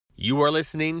You are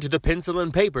listening to the Pencil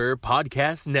and Paper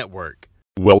Podcast Network.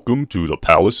 Welcome to the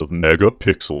Palace of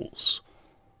Megapixels.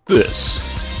 This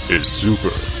is Super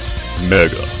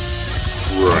Mega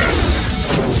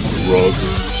Grand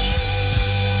Brothers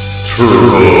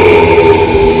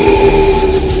Turbo.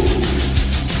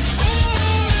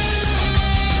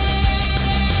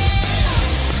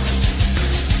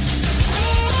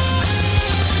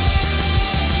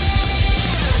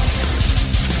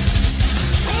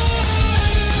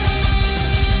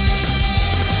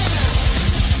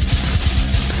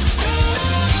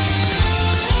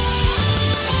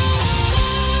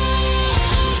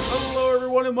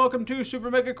 Welcome to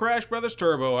Super Mega Crash Brothers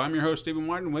Turbo. I'm your host, Stephen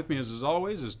White, and with me, as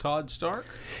always, is Todd Stark.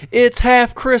 It's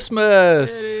half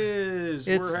Christmas. It is.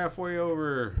 We're halfway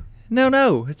over.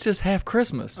 No, it's just half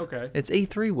Christmas. Okay. It's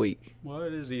E3 week. Well,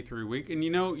 it is E3 week, and you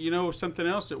know something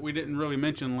else that we didn't really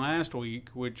mention last week,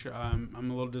 which I'm a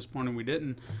little disappointed we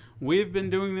didn't. We've been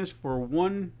doing this for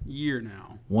 1 year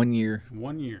now. 1 year.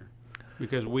 1 year.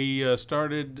 Because we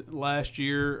started last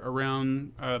year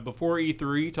around before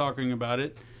E3 talking about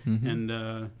it. Mm-hmm.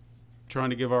 And trying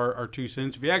to give our 2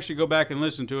 cents. If you actually go back and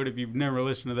listen to it, if you've never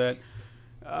listened to that,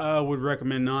 I would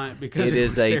recommend not, because it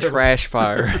is a terrible. Trash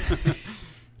fire.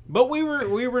 But we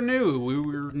were new. We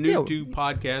were new to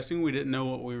podcasting. We didn't know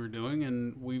what we were doing,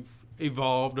 and we've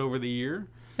evolved over the year.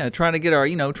 Yeah, trying to get our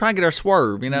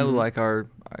swerve. Mm-hmm. Like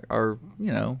our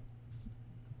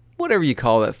whatever you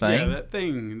call that thing. Yeah, that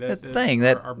thing.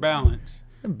 Our balance.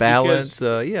 Balance,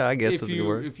 I guess that's a good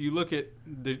word. If you look at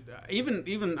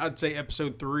even I'd say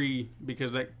episode 3,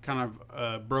 because that kind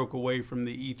of broke away from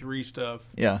the E3 stuff.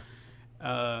 Yeah.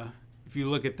 If you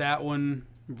look at that one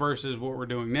versus what we're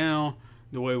doing now,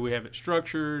 the way we have it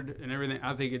structured and everything,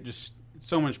 I think it's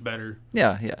so much better.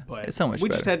 Yeah. But it's so much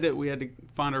better. We had to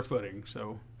find our footing.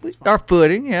 So our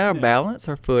footing, our balance,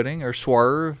 our footing, our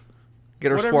swerve.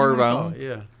 Get our swerve on.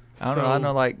 Yeah. I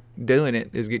know. Like doing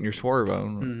it is getting your swerve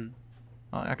on. Mm-hmm.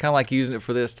 I kind of like using it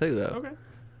for this too, though. Okay.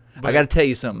 But I got to tell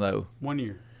you something, though. 1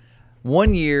 year.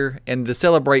 1 year, and to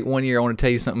celebrate 1 year, I want to tell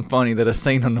you something funny that I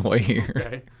seen on the way here.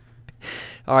 Okay.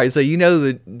 All right, so you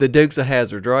know the Dukes of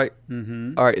Hazzard, right?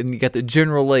 Mm-hmm. All right, and you got the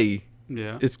General Lee.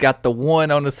 Yeah. It's got the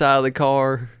 1 on the side of the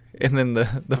car, and then the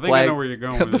I flag. I know where you're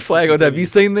going with the flag on top. Have you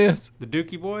seen this? The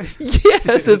Dookie Boys?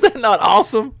 Yes. Is that not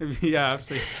awesome? Yeah, I've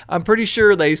seen. I'm pretty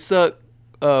sure they suck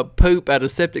poop out of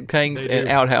septic tanks and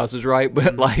outhouses, right?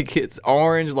 But like it's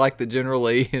orange, like the General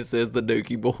Lee. It says the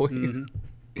Dookie Boys.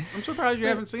 Mm-hmm. I'm surprised you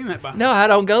haven't seen that by now.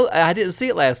 No, I didn't see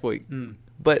it last week.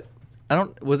 But I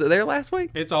don't. Was it there last week?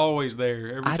 It's always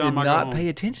there. Every I time did not pay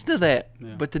attention to that.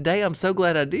 Yeah. But today I'm so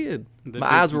glad I did. My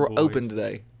eyes were open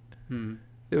today.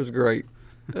 It was great.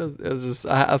 It was just.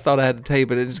 I thought I had to tell you,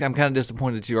 but I'm kind of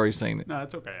disappointed that you already seen it. No,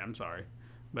 it's okay. I'm sorry,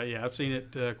 but yeah, I've seen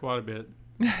it quite a bit.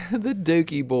 The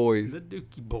Dookie Boys. The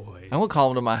Dookie Boys. I'm gonna call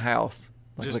them to my house.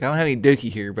 Like I don't have any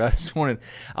Dookie here, but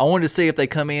I wanted to see if they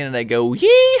come in and they go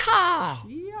yeehaw.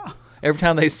 Yeah. Every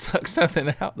time they suck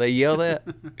something out, they yell that.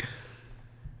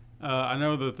 I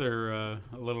know that they're a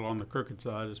little on the crooked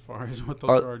side as far as what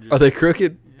they'll charge you. Are they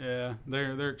crooked? Yeah,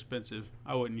 they're expensive.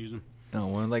 I wouldn't use them. Oh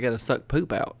well, they gotta suck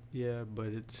poop out. Yeah, but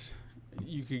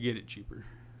you could get it cheaper.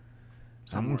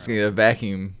 I'm just gonna get a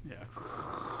vacuum. Yeah.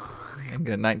 I'm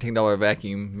get a $19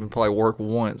 vacuum. It'll probably work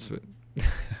once, but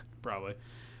probably.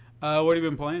 What have you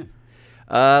been playing?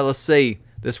 Let's see.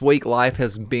 This week, life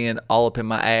has been all up in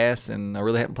my ass, and I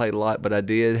really haven't played a lot, but I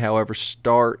did, however,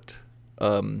 start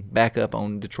back up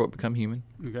on Detroit Become Human.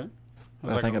 Okay.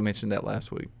 I think I mentioned that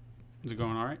last week. Is it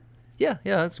going all right? Yeah,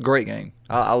 it's a great game.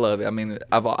 I love it. I mean,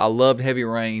 I loved Heavy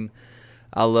Rain.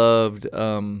 I loved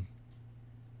Beyond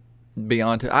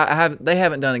Two. They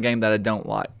haven't done a game that I don't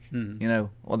like.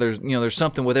 Well, there's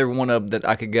something with every one of them that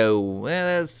I could go,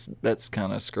 that's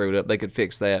kind of screwed up. They could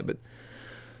fix that, but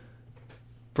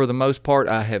for the most part,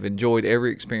 I have enjoyed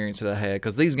every experience that I had,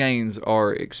 because these games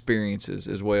are experiences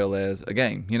as well as a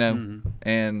game,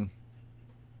 and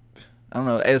I don't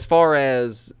know, as far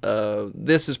as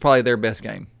this is probably their best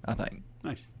game, I think.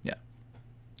 Nice. Yeah.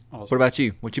 Awesome. What about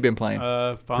you? What you been playing?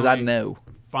 Because I know.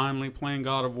 Finally playing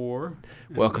God of War.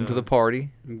 Welcome to the party.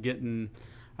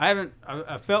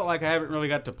 I felt like I haven't really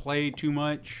got to play too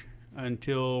much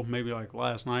until maybe like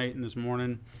last night and this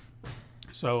morning.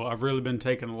 So I've really been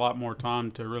taking a lot more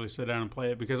time to really sit down and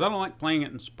play it, because I don't like playing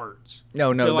it in spurts.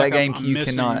 No, that game you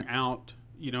cannot. Out,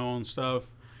 on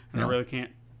stuff, and No. I really can't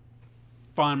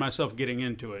find myself getting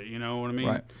into it. You know what I mean?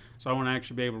 Right. So I want to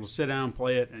actually be able to sit down, and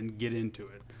play it, and get into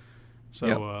it.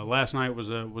 So last night was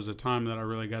a time that I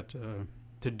really got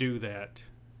to do that.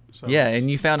 So, yeah, and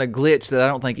you found a glitch that I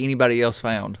don't think anybody else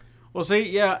found. Well, see,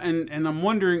 yeah, and I'm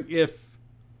wondering if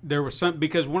there was some,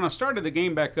 because when I started the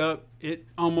game back up, it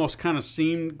almost kind of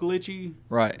seemed glitchy.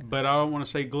 Right. But I don't want to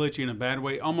say glitchy in a bad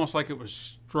way. Almost like it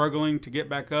was struggling to get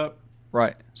back up.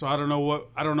 Right. So I don't know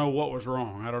what was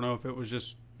wrong. I don't know if it was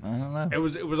just. I don't know. It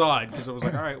was odd because it was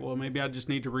like, all right, well maybe I just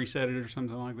need to reset it or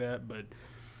something like that. But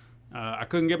I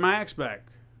couldn't get my axe back.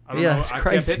 I don't know. It's I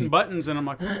crazy. kept hitting buttons and I'm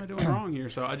like, what am I doing wrong here?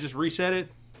 So I just reset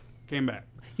it, came back.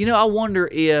 You know, I wonder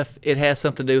if it has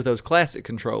something to do with those classic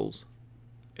controls.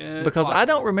 Because I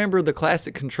don't remember the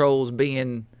classic controls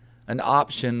being an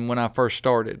option when I first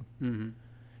started. Mm-hmm.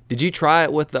 Did you try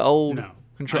it with the old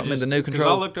control, the new controls?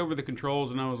 Because I looked over the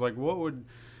controls and I was like, what would...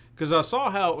 Because I saw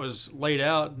how it was laid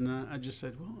out, and I just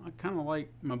said, well, I kind of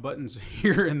like my buttons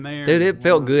here and there. Dude, it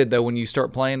felt good, though, when you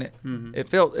start playing it. Mm-hmm. It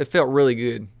felt really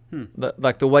good,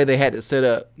 like the way they had it set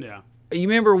up. Yeah. You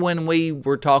remember when we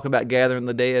were talking about Gathering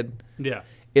the Dead? Yeah.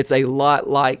 It's a lot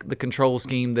like the control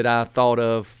scheme that I thought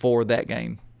of for that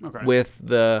game. Okay. With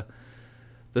the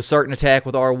certain attack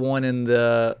with R1 and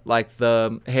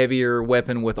the heavier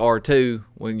weapon with R2,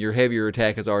 when your heavier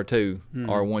attack is R2,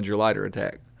 R1's your lighter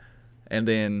attack. And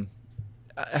then,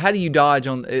 how do you dodge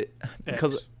on it?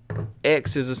 Because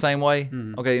X is the same way.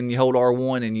 Mm-hmm. Okay, and you hold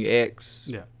R1 and you X,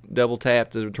 double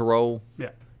tap to roll. Yeah.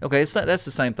 Okay, that's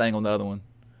the same thing on the other one.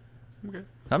 Okay.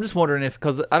 I'm just wondering if,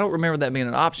 because I don't remember that being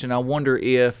an option. I wonder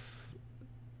if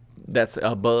that's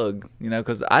a bug,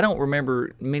 because I don't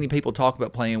remember many people talk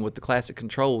about playing with the classic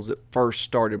controls that first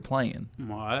started playing.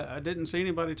 Well, I didn't see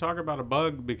anybody talk about a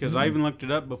bug because I even looked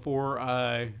it up before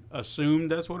I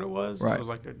assumed that's what it was. Right. I was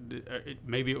like,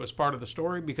 maybe it was part of the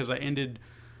story because I ended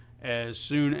as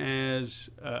soon as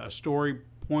a story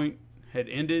point had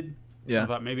ended. Yeah. I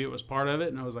thought maybe it was part of it,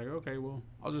 and I was like, okay, well,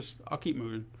 I'll keep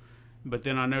moving. But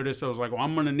then I noticed I was like, well,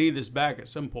 I'm going to need this back at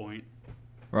some point.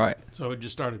 Right. So it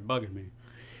just started bugging me.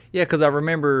 Yeah, because I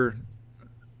remember,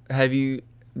 have you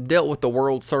dealt with the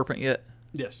world serpent yet?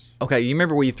 Yes. Okay, you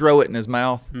remember where you throw it in his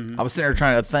mouth? Mm-hmm. I was sitting there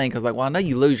trying to think. I was like, well, I know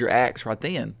you lose your axe right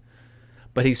then.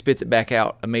 But he spits it back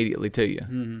out immediately to you.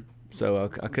 Mm-hmm.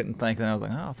 So I couldn't think. And I was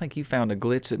like, oh, I think you found a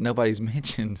glitch that nobody's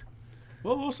mentioned.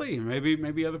 Well, we'll see.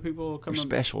 Maybe other people will come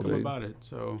dude. about it.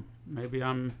 So maybe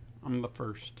I'm the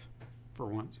first for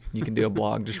once. You can do a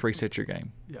blog. Just reset your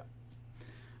game. Yeah.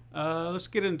 Let's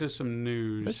get into some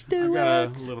news. Let's do I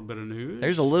got it. a little bit of news.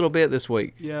 There's a little bit this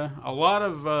week. Yeah, a lot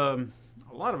of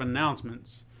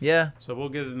announcements. Yeah. So we'll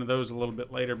get into those a little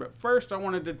bit later. But first, I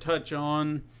wanted to touch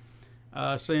on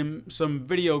some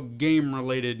video game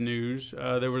related news.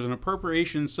 There was an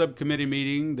appropriations subcommittee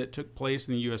meeting that took place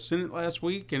in the U.S. Senate last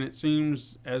week, and it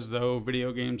seems as though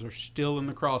video games are still in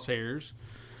the crosshairs.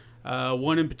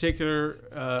 One in particular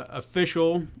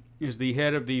official is the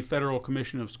head of the Federal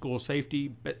Commission of School Safety,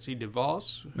 Betsy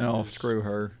DeVos. Oh, screw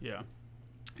her. Yeah.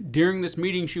 During this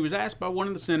meeting, she was asked by one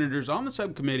of the senators on the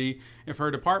subcommittee if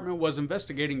her department was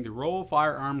investigating the role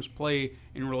firearms play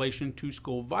in relation to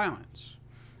school violence.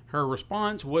 Her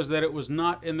response was that it was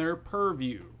not in their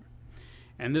purview.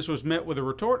 And this was met with a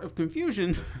retort of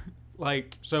confusion,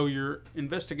 like, so you're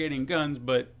investigating guns,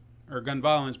 or gun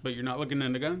violence, but you're not looking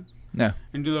into guns? No.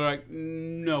 And they're like,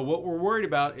 no, what we're worried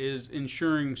about is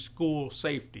ensuring school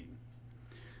safety.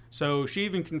 So she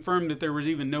even confirmed that there was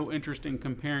even no interest in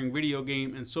comparing video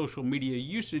game and social media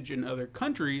usage in other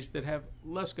countries that have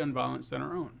less gun violence than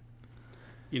our own.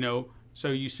 So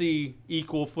you see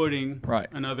equal footing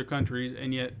in other countries,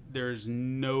 and yet there's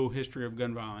no history of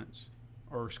gun violence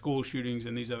or school shootings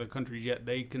in these other countries, yet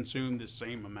they consume the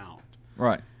same amount.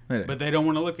 Right. But they don't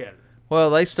want to look at it. Well,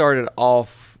 they started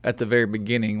off at the very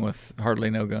beginning with hardly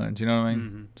no guns, you know what I mean?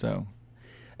 Mm-hmm. So,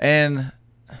 and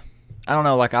I don't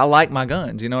know, I like my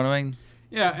guns, you know what I mean?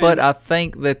 Yeah. But I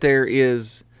think that there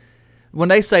is, when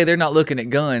they say they're not looking at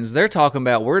guns, they're talking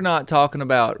about, we're not talking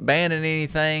about banning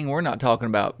anything, we're not talking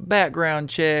about background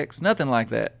checks, nothing like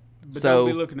that. But don't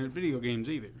be looking at video games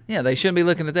either. Yeah, they shouldn't be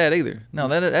looking at that either. No,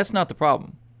 that's not the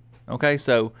problem. Okay,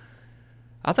 so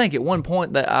I think at one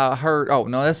point that I heard,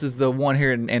 this is the one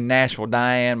here in Nashville,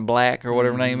 Diane Black or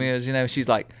whatever her name is, she's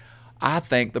like, I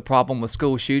think the problem with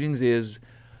school shootings is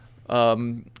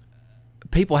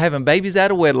people having babies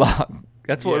out of wedlock.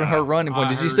 That's what her running point.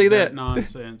 Did you see that?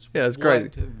 Nonsense. Yeah, it's crazy.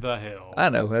 What the hell? I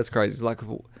know, that's crazy. It's like,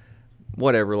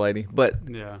 whatever, lady. But,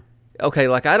 yeah. Okay,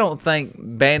 I don't think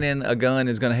banning a gun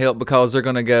is going to help because they're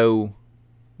going to go,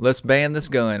 let's ban this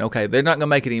gun. Okay, they're not going to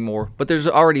make it anymore, but there's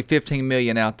already 15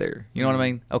 million out there. You know what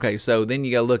I mean? Okay, so then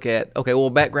you got to look at,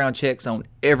 background checks on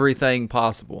everything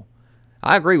possible.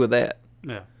 I agree with that.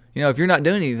 Yeah. If you're not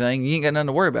doing anything, you ain't got nothing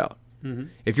to worry about. Mm-hmm.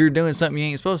 If you're doing something you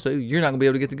ain't supposed to, you're not going to be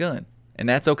able to get the gun. And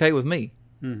that's okay with me.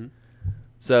 Mm-hmm.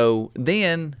 So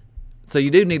you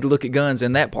do need to look at guns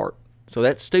in that part. So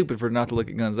that's stupid for not to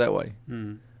look at guns that way.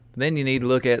 Mm-hmm. Then you need to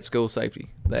look at school safety.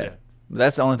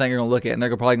 That's the only thing you're going to look at. And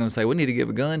they're probably going to say, we need to give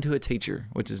a gun to a teacher,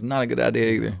 which is not a good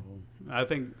idea either. I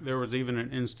think there was even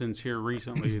an instance here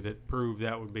recently that proved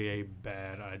that would be a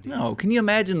bad idea. No, can you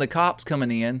imagine the cops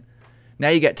coming in? Now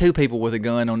you got 2 people with a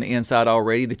gun on the inside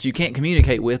already that you can't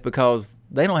communicate with because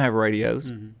they don't have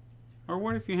radios. Mm-hmm. Or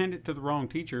what if you hand it to the wrong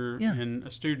teacher and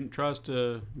a student tries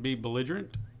to be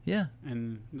belligerent? Yeah.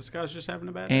 And this guy's just having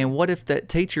a bad day. And what if that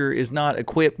teacher is not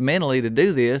equipped mentally to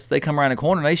do this? They come around the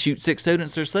corner and they shoot 6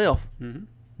 students themselves. Mm-hmm.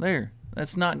 There.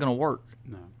 That's not going to work.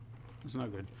 No, it's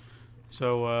not good.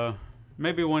 So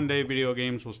maybe one day video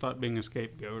games will stop being a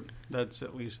scapegoat. That's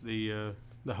at least the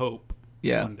hope.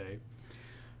 Yeah. One day.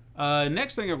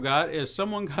 Next thing I've got is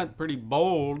someone got pretty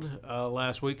bold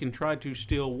last week and tried to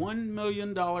steal $1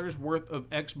 million worth of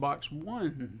Xbox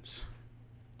Ones.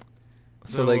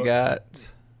 So they got...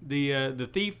 The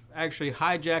thief actually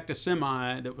hijacked a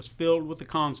semi that was filled with the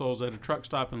consoles at a truck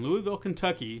stop in Louisville,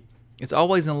 Kentucky. It's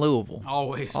always in Louisville.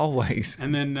 Always.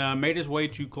 And then made his way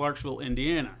to Clarksville,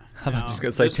 Indiana. I thought you were going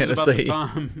to say Tennessee. This is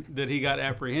about the time that he got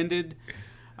apprehended.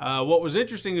 What was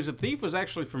interesting is the thief was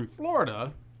actually from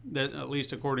Florida, that at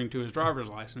least according to his driver's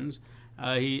license.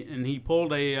 He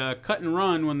pulled a cut and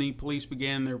run when the police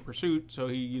began their pursuit. So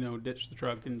he ditched the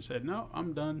truck and said, "No,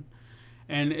 I'm done."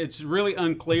 And it's really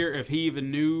unclear if he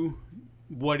even knew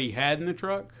what he had in the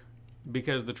truck,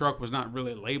 because the truck was not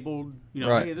really labeled.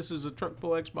 Right. Hey, this is a truck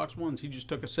full of Xbox Ones. He just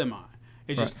took a semi.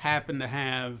 It just happened to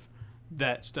have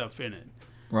that stuff in it.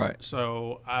 Right.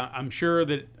 So I'm sure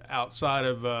that outside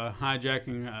of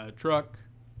hijacking a truck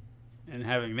and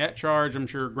having that charge, I'm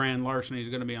sure grand larceny is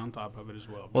going to be on top of it as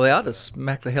well. Well, they ought to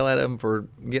smack the hell out of him for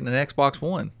getting an Xbox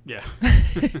One. Yeah.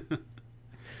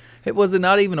 It was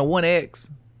not even a 1X.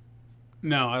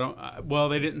 No, I don't. Well,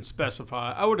 they didn't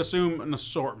specify. I would assume an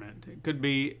assortment. It could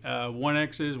be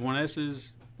 1Xs, 1Ss,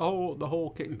 the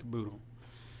whole kit and caboodle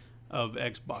of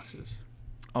Xboxes.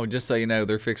 Oh, just so you know,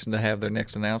 they're fixing to have their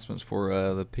next announcements for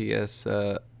the PS,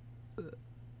 the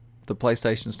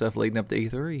PlayStation stuff leading up to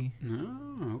E3.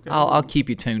 Oh, okay. I'll keep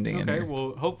you tuned in. Okay, here.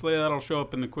 well, hopefully that'll show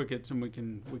up in the Quickets and we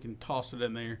can toss it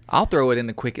in there. I'll throw it in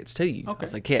the Quickets to you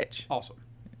as a catch. Awesome.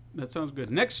 That sounds good.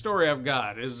 Next story I've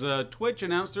got is Twitch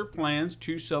announced their plans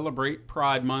to celebrate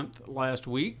Pride Month last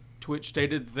week. Twitch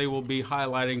stated that they will be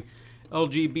highlighting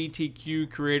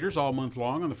LGBTQ creators all month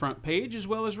long on the front page, as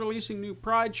well as releasing new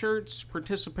Pride shirts,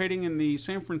 participating in the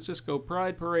San Francisco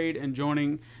Pride Parade, and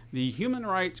joining the Human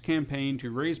Rights Campaign to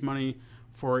raise money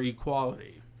for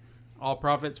equality. All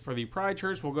profits for the Pride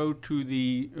shirts will go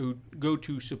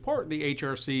to support the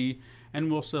HRC and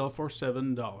will sell for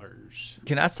 $7.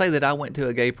 Can I say that I went to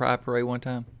a gay pride parade one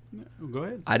time? Go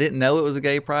ahead. I didn't know it was a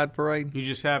gay pride parade. You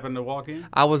just happened to walk in?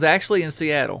 I was actually in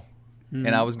Seattle,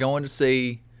 and I was going to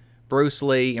see Bruce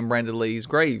Lee and Brandon Lee's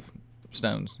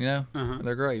gravestones,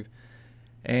 their grave.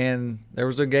 And there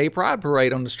was a gay pride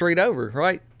parade on the street over,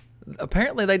 right?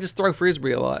 Apparently, they just throw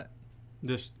Frisbee a lot.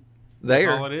 That's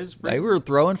all it is? They were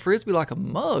throwing Frisbee like a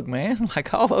mug, man,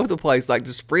 like all over the place, like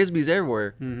just Frisbees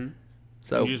everywhere. Mm-hmm.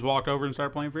 So you just walked over and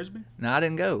started playing Frisbee? No, I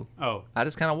didn't go. Oh. I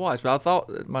just kind of watched, but I thought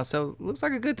to myself, looks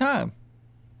like a good time.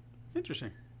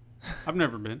 Interesting. I've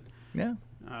never been. Yeah.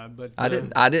 But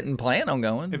I didn't plan on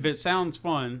going. If it sounds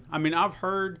fun, I mean, I've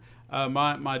heard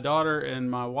my daughter and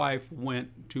my wife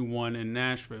went to one in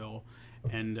Nashville,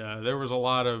 and there was a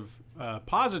lot of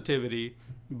positivity,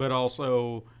 but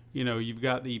also, you've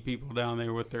got the people down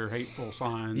there with their hateful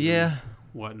signs and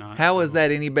whatnot. How is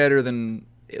that any better than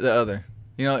the other?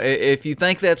 If you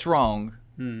think that's wrong,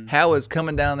 how is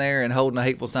coming down there and holding a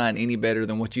hateful sign any better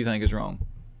than what you think is wrong?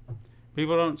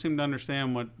 People don't seem to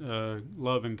understand what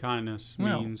love and kindness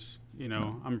means.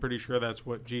 I'm pretty sure that's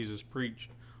what Jesus preached.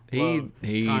 He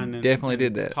definitely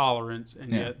did that. Tolerance,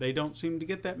 and yet they don't seem to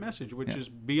get that message, which is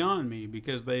beyond me,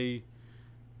 because they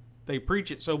preach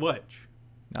it so much.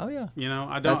 Oh yeah.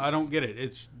 I don't get it.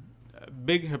 It's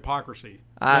big hypocrisy.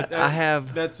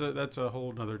 That's a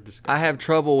whole other discussion. I have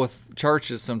trouble with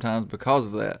churches sometimes because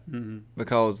of that. Mm-hmm.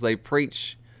 Because they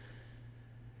preach,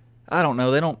 I don't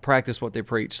know, they don't practice what they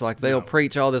preach. Like they'll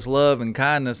preach all this love and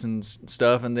kindness and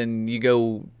stuff, and then you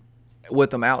go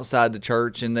with them outside the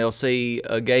church and they'll see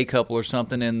a gay couple or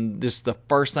something, and just the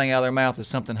first thing out of their mouth is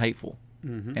something hateful.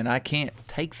 Mm-hmm. And I can't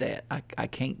take that. I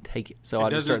can't take it. So I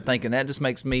just start thinking, that just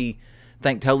makes me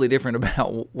think totally different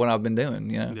about what I've been doing,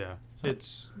 Yeah.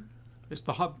 It's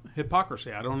the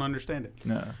hypocrisy. I don't understand it.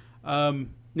 No.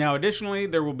 Now, additionally,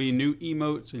 there will be new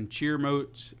emotes and cheer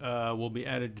motes will be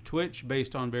added to Twitch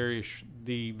based on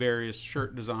the various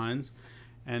shirt designs,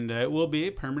 and it will be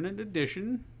a permanent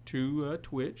addition to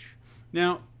Twitch.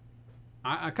 Now,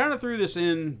 I kind of threw this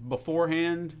in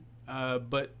beforehand,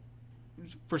 but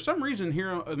for some reason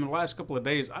here in the last couple of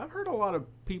days, I've heard a lot of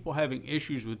people having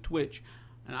issues with Twitch,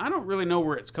 and I don't really know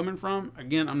where it's coming from.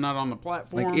 Again, I'm not on the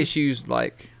platform. Like issues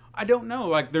like... I don't know.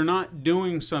 Like they're not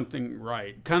doing something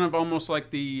right. Kind of almost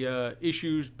like the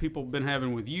issues people have been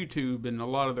having with YouTube and a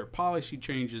lot of their policy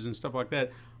changes and stuff like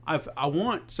that. I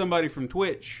want somebody from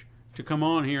Twitch to come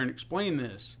on here and explain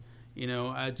this. You know,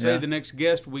 I'd say the next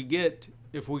guest we get,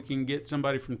 if we can get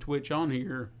somebody from Twitch on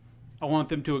here, I want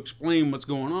them to explain what's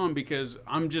going on because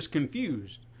I'm just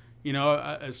confused. You know,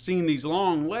 I've seen these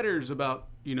long letters about,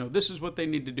 you know, this is what they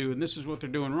need to do and this is what they're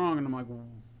doing wrong. And I'm like,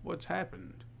 what's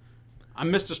happened? I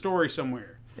missed a story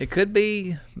somewhere. It could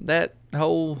be that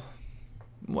whole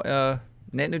net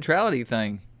neutrality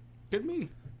thing. Could be.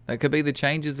 That could be the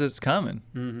changes that's coming.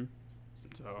 Mm-hmm.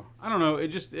 So, I don't know.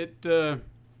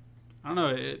 I don't know.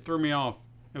 It threw me off.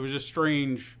 It was just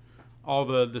strange, all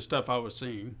the stuff I was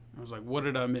seeing. I was like, what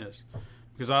did I miss?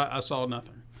 Because I saw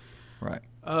nothing. Right.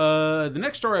 The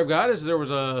next story I've got is there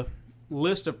was a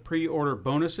list of pre-order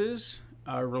bonuses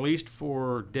released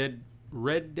for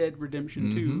Red Dead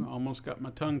Redemption 2. Almost got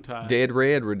my tongue tied. Dead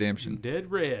Red Redemption. Dead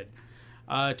Red.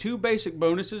 2 basic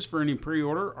bonuses for any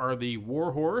pre-order are the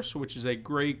War Horse, which is a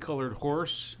gray-colored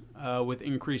horse with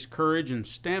increased courage and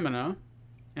stamina,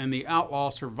 and the Outlaw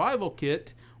Survival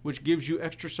Kit, which gives you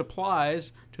extra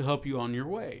supplies to help you on your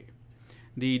way.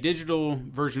 The digital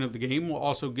version of the game will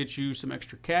also get you some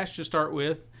extra cash to start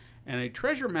with, and a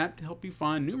treasure map to help you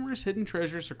find numerous hidden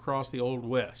treasures across the Old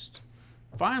West.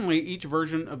 Finally, each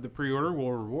version of the pre-order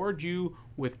will reward you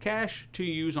with cash to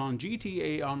use on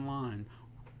GTA Online,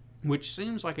 which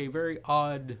seems like a very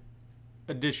odd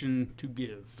addition to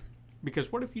give.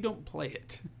 Because what if you don't play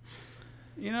it?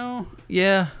 You know?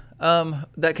 Yeah.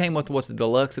 That came with, what's the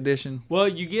deluxe edition? Well,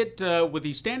 you get, with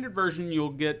the standard version,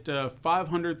 you'll get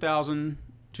 500,000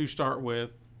 to start with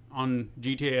on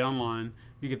GTA Online.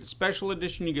 If you get the special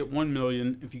edition, you get 1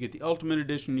 million. If you get the ultimate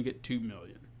edition, you get 2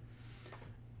 million.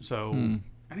 So, and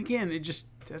again,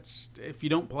 if you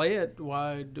don't play it,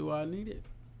 why do I need it?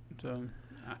 So,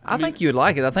 I think you would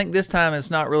like it. I think this time it's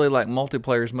not really like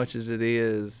multiplayer as much as it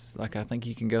is. Like, I think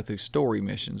you can go through story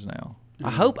missions now.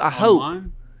 I hope.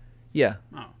 Online? Yeah.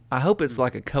 Oh. I hope it's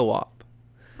like a co-op.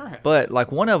 Perhaps. But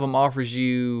like one of them offers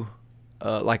you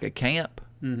like a camp.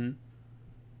 Mm-hmm.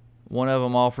 One of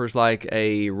them offers like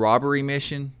a robbery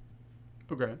mission.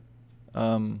 Okay.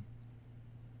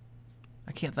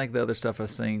 I can't think of the other stuff I've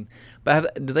seen.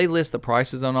 But do they list the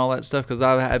prices on all that stuff? Because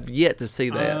I have yet to see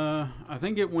that. I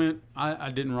think it went,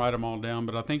 I didn't write them all down,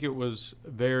 but I think it was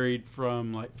varied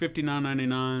from like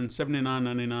 $59.99,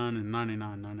 $79.99, and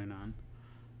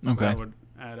 $99.99. Okay. That would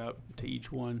add up to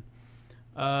each one.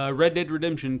 Red Dead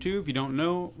Redemption 2, if you don't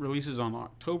know, releases on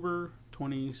October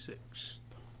 26th. So,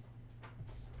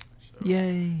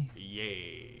 Yay.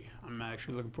 Yay. I'm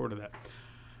actually looking forward to that.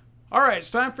 All right, it's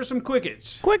time for some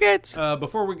Quickets. Quickets!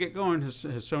 Before we get going, has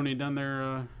Sony done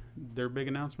their big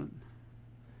announcement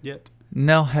yet?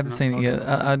 No, haven't seen it yet.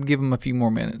 I'd give them a few more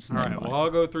minutes. All right, well, I'll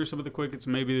go through some of the Quickets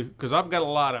maybe, because I've got a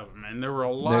lot of them, and there were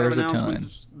a lot There's of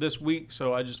announcements this week,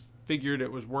 so I just figured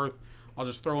it was worth, I'll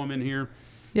just throw them in here.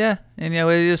 Yeah, and it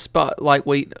is Spotlight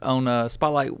Week on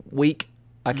Spotlight Week.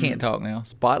 I can't talk now.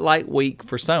 Spotlight Week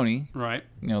for Sony. Right.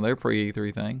 Their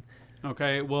pre-E3 thing.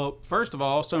 Okay, well, first of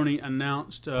all, Sony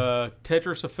announced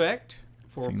Tetris Effect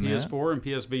for Seen PS4 and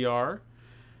PSVR.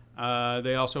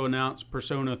 They also announced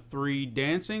Persona 3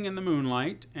 Dancing in the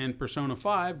Moonlight and Persona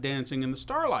 5 Dancing in the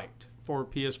Starlight for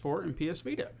PS4 and PS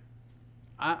Vita.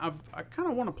 I kind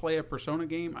of want to play a Persona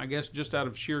game, I guess, just out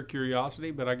of sheer curiosity,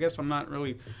 but I guess I'm not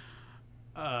really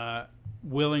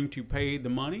willing to pay the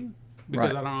money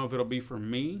because I don't know if it'll be for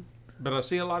me. But I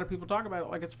see a lot of people talk about it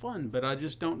like it's fun, but I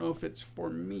just don't know if it's for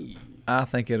me. I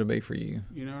think it'll be for you.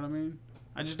 You know what I mean?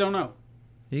 I just don't know.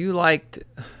 You liked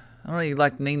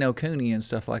Ni no Kuni and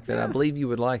stuff like that. Yeah. I believe you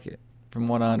would like it, from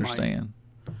what I understand.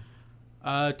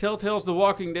 Telltale's The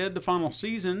Walking Dead, the final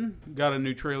season, got a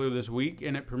new trailer this week,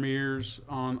 and it premieres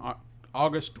on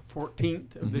August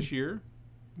 14th of this year.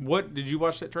 What, did you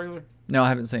watch that trailer? No, I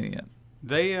haven't seen it yet.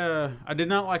 I did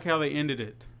not like how they ended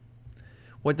it.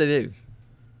 What'd they do?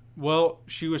 Well,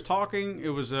 she was talking. It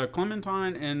was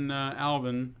Clementine and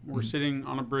Alvin were sitting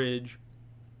on a bridge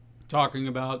talking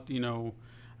about,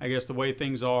 I guess the way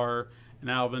things are.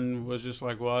 And Alvin was just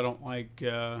like, well, I don't like,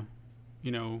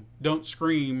 don't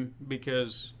scream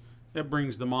because that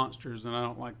brings the monsters and I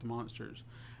don't like the monsters.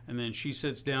 And then she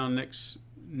sits down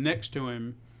next to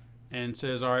him and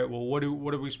says, all right, well, what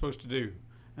are we supposed to do?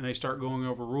 And they start going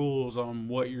over rules on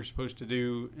what you're supposed to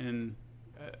do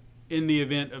in the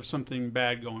event of something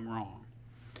bad going wrong.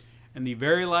 And the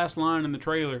very last line in the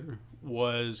trailer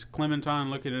was Clementine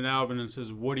looking at Alvin and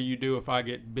says, "What do you do if I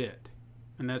get bit?"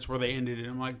 And that's where they ended it.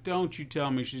 I'm like, don't you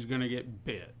tell me she's going to get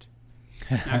bit.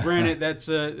 Now, granted, that's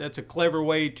a clever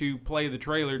way to play the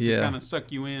trailer to kind of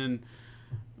suck you in,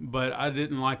 but I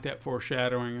didn't like that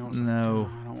foreshadowing. I was No,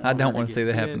 like, I don't want to see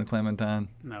that bit. happen to Clementine.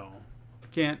 No,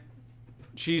 can't.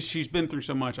 She's been through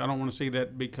so much. I don't want to see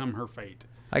that become her fate.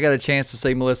 I got a chance to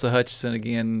see Melissa Hutchison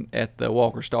again at the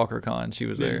Walker Stalker Con. She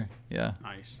was there. Yeah.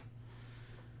 Nice.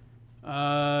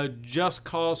 Just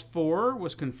Cause 4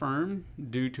 was confirmed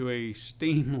due to a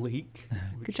Steam leak.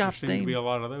 Good job, there seemed Steam. to be a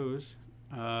lot of those.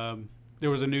 There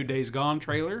was a new Days Gone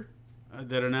trailer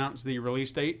that announced the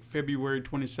release date, February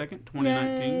 22nd,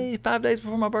 2019. Yay, 5 days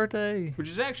before my birthday. Which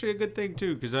is actually a good thing,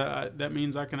 too, because that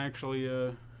means I can actually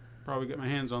probably get my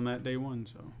hands on that day one.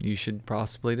 So You should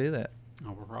possibly do that. I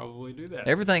will probably do that.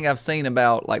 Everything I've seen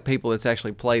about like people that's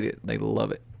actually played it, they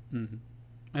love it.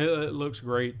 It looks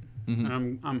great. Mm-hmm.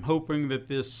 And I'm hoping that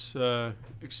this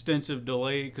extensive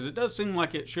delay, because it does seem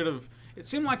like it should have. It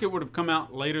seemed like it would have come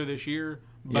out later this year,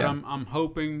 but Yeah. I'm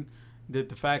hoping that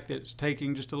the fact that it's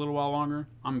taking just a little while longer,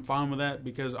 I'm fine with that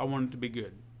because I want it to be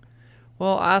good.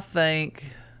 Well, I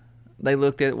think they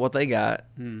looked at what they got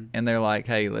and they're like,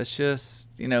 hey, let's just,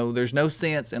 there's no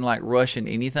sense in like rushing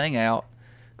anything out.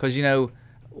 Because,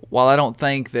 while I don't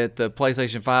think that the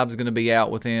PlayStation 5 is going to be out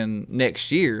within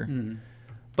next year,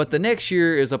 but the next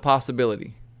year is a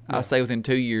possibility. I say within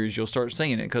 2 years you'll start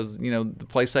seeing it because, the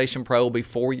PlayStation Pro will be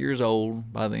 4 years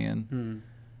old by then.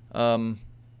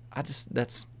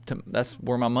 That's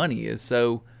where my money is.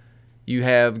 So you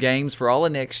have games for all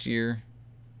of next year,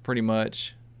 pretty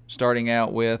much, starting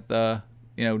out with,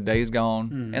 Days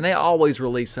Gone. And they always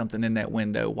release something in that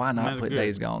window. Why not That's put good.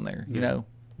 Days Gone there, you know?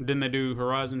 Didn't they do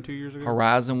Horizon 2 years ago?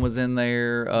 Horizon was in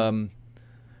there.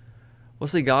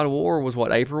 Let's see, God of War was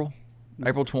what, April?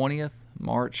 April 20th?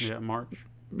 March? Yeah, March.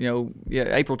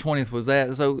 April 20th was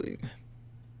that. So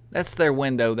that's their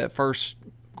window, that first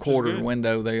quarter good.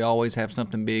 window. They always have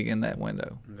something big in that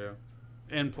window. Yeah.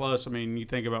 And plus, I mean, you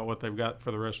think about what they've got for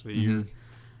the rest of the year.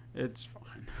 It's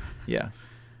fine. Yeah.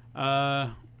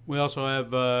 We also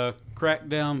have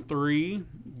Crackdown 3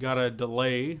 got a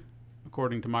delay,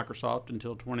 according to Microsoft,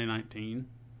 until 2019.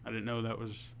 I didn't know that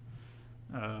was...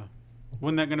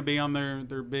 wasn't that going to be on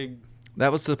their big... That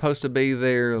was supposed to be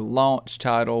their launch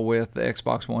title with the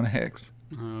Xbox One X.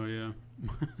 Oh, yeah.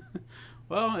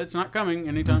 Well, it's not coming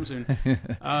anytime soon.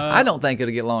 I don't think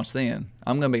it'll get launched then.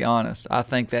 I'm going to be honest. I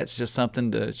think that's just something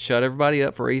to shut everybody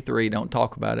up for E3. Don't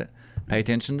talk about it. Pay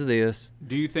attention to this.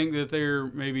 Do you think that they're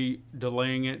maybe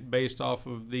delaying it based off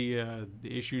of the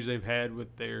issues they've had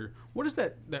with their... What is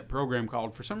that program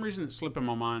called? For some reason, it's slipping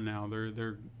my mind now.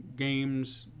 Their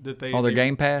games that they... Their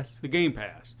Game Pass? The Game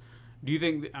Pass. Do you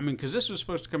think... I mean, because this was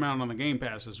supposed to come out on the Game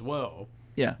Pass as well.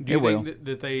 Yeah, Do you it will. think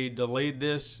that they delayed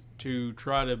this to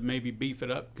try to maybe beef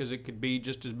it up because it could be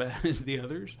just as bad as the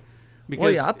others? Because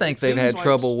Well, yeah, I think they've had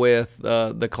trouble with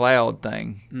the cloud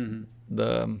thing.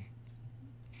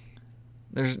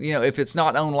 There's, if it's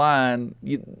not online,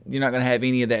 you're not going to have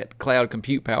any of that cloud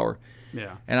compute power.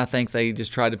 Yeah, And I think they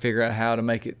just tried to figure out how to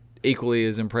make it equally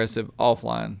as impressive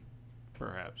offline.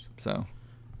 perhaps. So,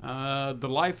 The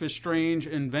Life is Strange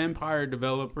and Vampire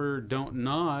developer Don't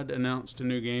Nod announced a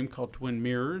new game called Twin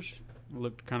Mirrors. It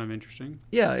looked kind of interesting.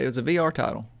 yeah, it was a VR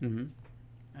title.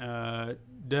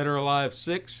 Dead or Alive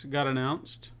 6 got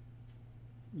announced.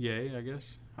 Yay, I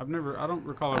guess. I don't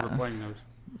recall ever playing those.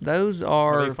 Those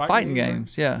Are are they fighting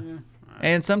games? games, yeah. Yeah.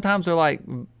 And sometimes they're like,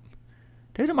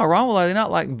 dude, am I wrong? Are they not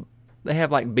like, they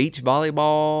have like beach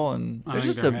volleyball and I there's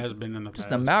think just there has been in the just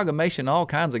past. an amalgamation of all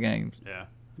kinds of games. Yeah.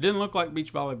 It didn't look like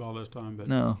beach volleyball this time, but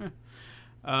No.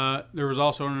 there was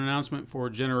also an announcement for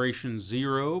Generation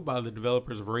Zero by the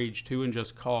developers of Rage 2 and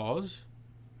Just Cause.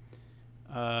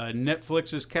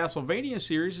 Netflix's Castlevania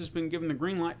series has been given the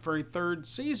green light for a third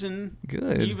season,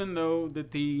 Good. even though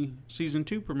that the season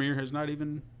 2 premiere has not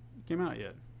even came out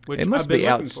yet. Which It must I've been be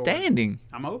looking forward. outstanding.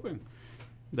 I'm hoping.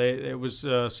 It was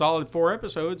a solid 4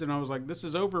 episodes, and I was like, this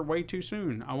is over way too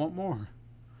soon. I want more.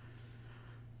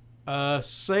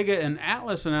 Sega and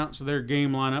Atlas announced their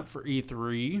game lineup for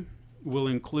E3 will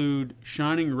include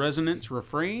Shining Resonance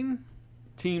Refrain,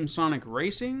 Team Sonic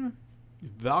Racing,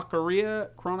 Valkyria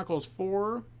Chronicles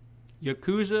 4,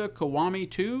 Yakuza Kiwami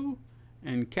 2,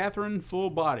 and Catherine Full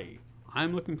Body.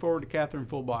 I'm looking forward to Catherine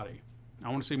Full Body. I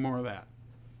want to see more of that.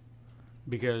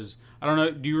 Because, I don't know,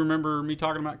 do you remember me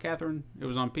talking about Catherine? It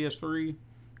was on PS3.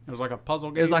 It was like a puzzle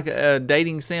game. It was like a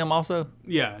dating sim also?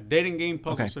 Yeah, dating game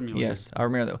puzzle Okay, simulator. yes, I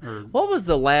remember that. Or- What was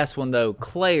the last one, though?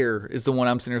 Claire is the one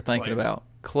I'm sitting here thinking Claire. about.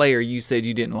 Claire, you said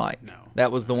you didn't like. No.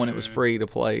 That was the one that was free to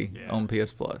play Yeah. on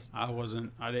PS Plus.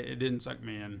 It didn't suck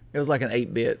me in. It was like an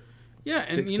 8-bit. Yeah,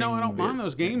 and I don't 16-bit. mind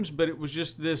those games, but it was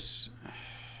just this.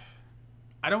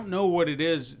 I don't know what it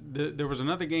is. There was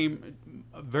another game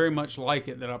very much like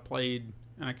it that I played,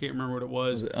 and I can't remember what it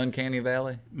Was was. it Uncanny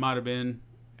Valley? Might have been,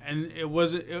 and it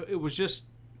was just.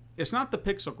 It's not the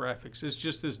pixel graphics. It's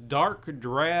just this dark,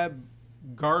 drab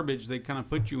garbage they kind of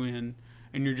put you in,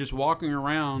 and you're just walking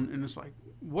around, and it's like,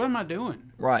 what am I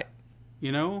doing? Right.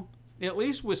 You know, at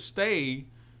least with Stay,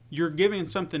 you're giving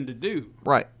something to do.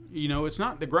 Right. You know, it's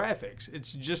not the graphics.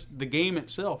 It's just the game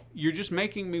itself. You're just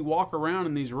making me walk around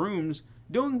in these rooms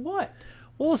doing what?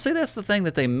 Well, see, that's the thing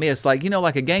that they miss. Like,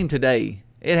 like a game today,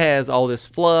 it has all this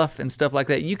fluff and stuff like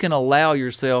that. You can allow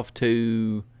yourself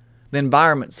to, the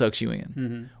environment sucks you in.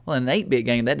 Mm-hmm. Well, in an 8-bit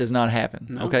game, that does not happen.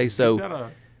 No, Okay, you've so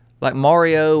gotta- like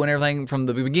Mario and everything from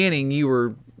the beginning, you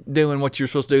were doing what you're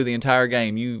supposed to do the entire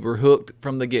game. You were hooked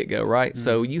from the get-go, right?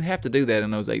 So you have to do that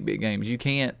in those 8-bit games. You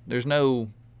can't, there's no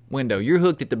window. You're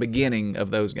hooked at the beginning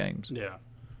of those games. yeah.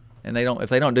 And if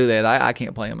they don't do that, I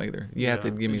can't play them either. You have to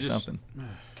Yeah, give me it just- something.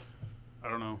 I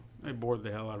don't know. They bored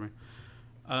the hell out of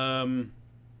me.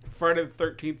 Friday the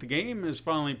 13th, the game is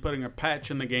finally putting a patch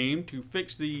in the game to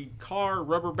fix the car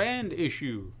rubber band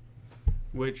issue,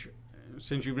 which,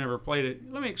 since you've never played it,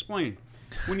 let me explain.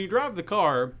 When you drive the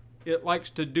car, it likes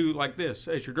to do like this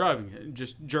as you're driving it. It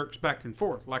just jerks back and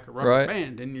forth like a rubber Right.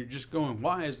 band, and you're just going,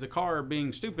 why is the car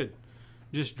being stupid?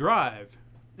 Just drive,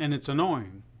 and it's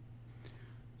annoying.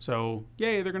 So,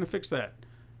 yay, they're going to fix that.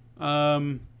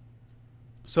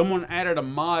 Someone added a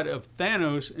mod of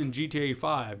Thanos in GTA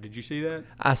 5. Did you see that?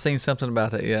 I seen something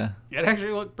about that, yeah. It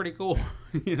actually looked pretty cool,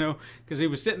 because he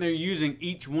was sitting there using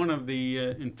each one of the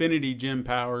Infinity Gem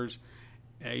powers,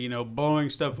 blowing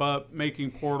stuff up,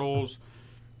 making portals.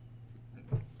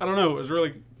 I don't know. It was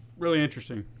really, really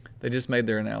interesting. They just made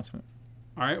their announcement.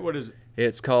 All right, what is it?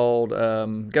 It's called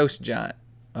Ghost Giant,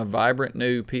 a vibrant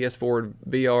new PS4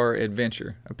 VR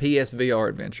adventure, a PSVR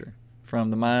adventure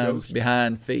from the minds Ghost?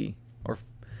 behind Fee, or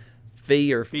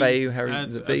Fee or Faye, however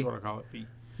is it That's Fee? what I call it, Fee.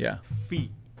 Yeah,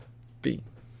 Fee. Fee.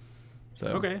 So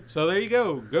Okay, so there you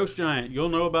go. Ghost Giant. You'll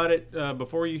know about it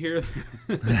before you hear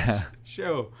the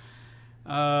show.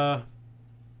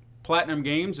 Platinum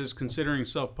Games is considering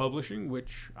self-publishing,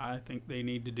 which I think they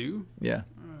need to do. yeah,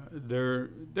 They're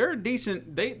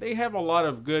decent. They have a lot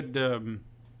of good,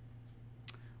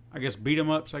 I guess, beat 'em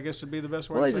ups. I guess would be the best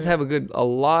way. well, to they just say have a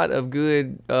lot of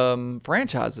good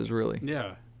franchises, really. it.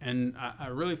 Yeah, and I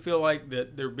really feel like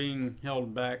that they're being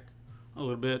held back a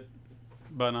little bit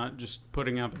by not just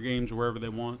putting out their games wherever they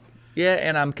want. Yeah,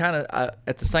 and I'm kind of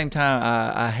at the same time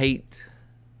I hate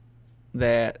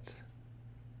that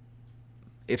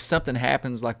if something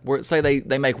happens, like say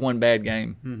they make one bad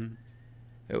game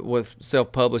with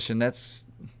self-publishing, that's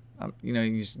you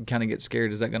kind of get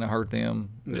scared. Is that going to hurt them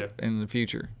Yeah. in the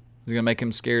future? Is it going to make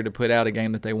them scared to put out a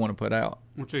game that they want to put out?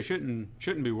 Which they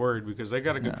shouldn't be worried because they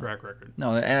got a good track record.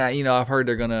 No, and I've heard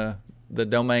they're gonna the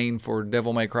domain for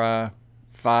Devil May Cry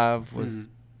 5 was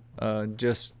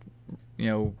just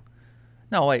no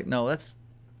wait no that's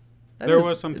that There is-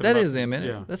 was something that about- is them in it.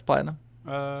 yeah. That's Platinum.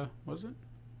 Was it?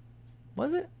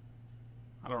 Was it?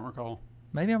 I don't recall.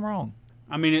 Maybe I'm wrong.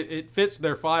 I mean, it fits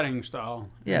their fighting style.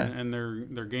 Yeah. And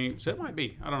their games. It might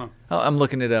be. I don't know. Oh, I'm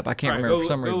looking it up. I can't All right, remember for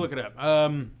some go reason. look it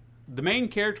up. The main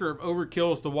character of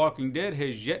Overkill's The Walking Dead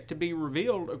has yet to be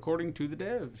revealed, according to the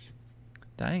devs.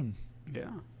 Dang. Yeah.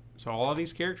 So all of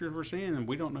these characters we're seeing, and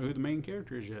we don't know who the main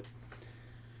character is yet.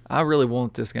 I really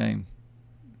want this game.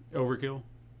 Overkill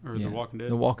or Yeah. The Walking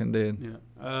Dead. The Walking Dead.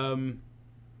 Yeah.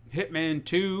 Hitman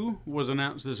 2 was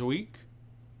announced this week.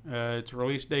 Its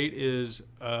release date is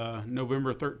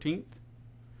November 13th.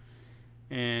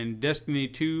 And Destiny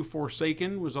 2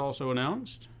 Forsaken was also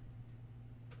announced.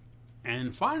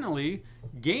 And finally,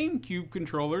 GameCube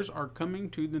controllers are coming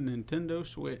to the Nintendo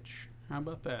Switch. How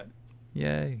about that?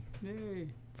 Yay. Yay.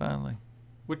 Finally.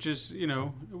 Which is, it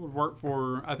would work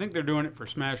for, I think they're doing it for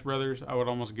Smash Brothers. I would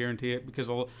almost guarantee it because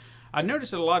I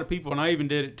noticed that a lot of people, and I even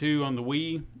did it too on the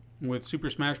Wii with Super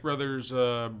Smash Brothers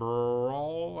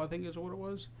Brawl, I think is what it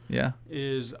was, Yeah.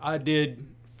 is I did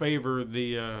favor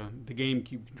the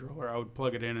GameCube controller. I would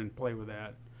plug it in and play with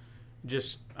that.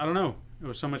 Just, I don't know. It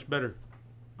was so much better.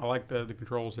 I like the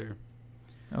controls there.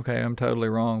 Okay, I'm totally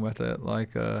wrong about that.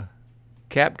 Like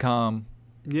Capcom,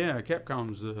 Yeah,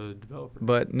 Capcom's the developer.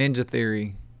 but Ninja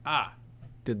Theory Ah,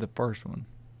 did the first one.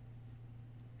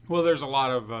 well, there's a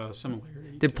lot of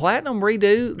similarity. Did Platinum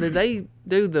redo? Did they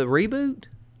do the reboot?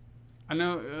 I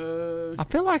know, I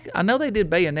feel like I know they did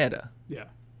Bayonetta. yeah,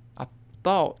 I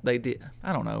thought they did.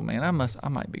 I don't know, man. I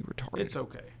might be retarded. it's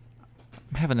okay.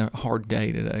 I'm having a hard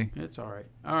day today. It's all right.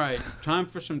 All right, time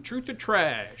for some truth or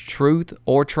trash. Truth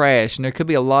or trash, and there could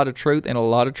be a lot of truth and a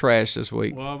lot of trash this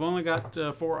week. Well, I've only got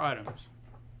 4 items,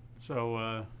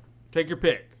 so take your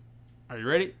pick. Are you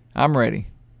ready? I'm ready.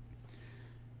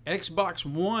 Xbox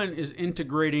One is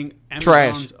integrating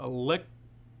Trash. Amazon's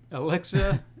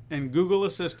Alexa and Google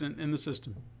Assistant in the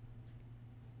system.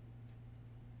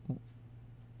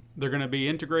 They're going to be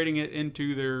integrating it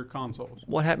into their consoles.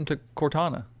 What happened to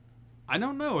Cortana? I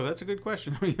don't know. That's a good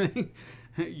question.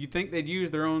 You think they'd use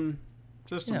their own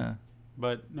system? Yeah.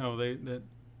 But no, they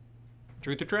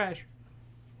truth or trash.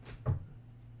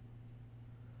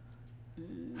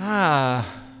 I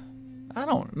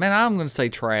don't. Man, I'm going to say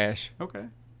trash. Okay.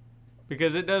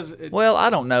 Because it does. Well, I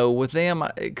don't know. With them,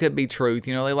 it could be truth.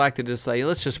 You know, they like to just say,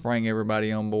 let's just bring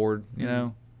everybody on board. You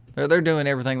know, they're doing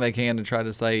everything they can to try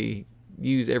to say,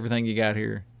 use everything you got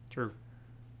here. True.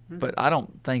 But I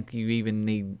don't think you even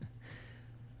need.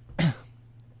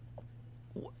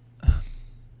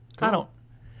 I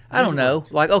don't know.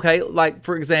 Like, okay, like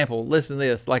for example, listen to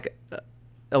this. Like,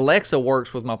 Alexa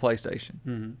works with my PlayStation.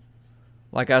 Mm-hmm.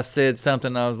 Like I said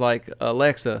something, I was like,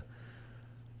 Alexa,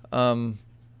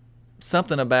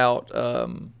 something about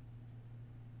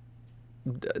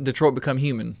Detroit Become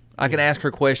Human. I can ask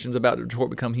her questions about Detroit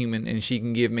Become Human, and she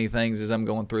can give me things as I'm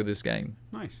going through this game.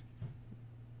 Nice.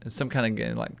 It's some kind of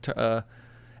game, like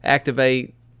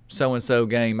activate so-and-so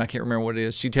game. I can't remember what it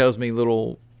is. She tells me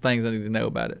little things I need to know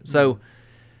about it. So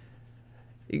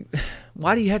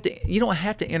why do you have to? You don't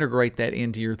have to integrate that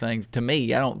into your thing. To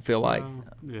me, I don't feel like.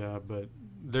 Yeah, but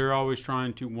they're always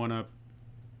trying to one-up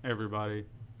everybody.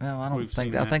 Well, I don't We've think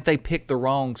seen that. I that. think they picked the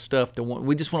wrong stuff to want.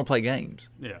 We just want to play games.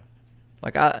 Yeah.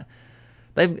 Like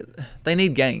they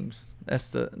need games.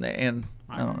 That's and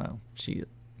I don't know. Shit.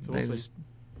 So They we'll see. just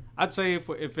I'd say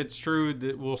if it's true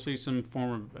that we'll see some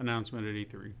form of announcement at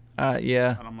E3.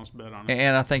 yeah. I'd almost bet on it.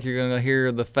 And I think you're gonna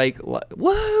hear the fake like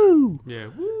woo, Yeah.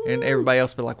 Woo! and everybody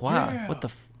else be like, why? Yeah. What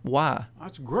the? Why?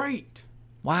 That's great.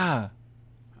 Why?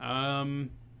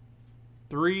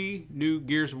 3 new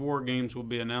Gears of War games will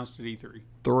be announced at E3.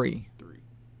 3. 3.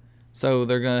 So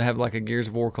they're gonna have like a Gears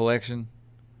of War collection.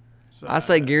 So, I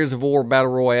say Gears of War Battle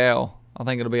Royale. I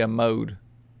think it'll be a mode.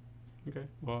 Okay.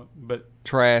 Well, but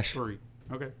Trash. 3.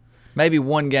 Okay. Maybe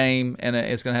one game and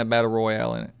it's gonna have Battle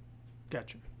Royale in it.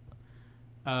 Gotcha.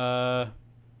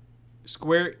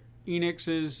 Square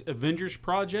Enix's Avengers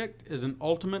project is an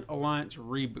Ultimate Alliance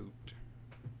reboot.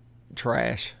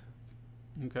 Trash.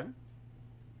 Okay.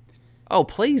 Oh,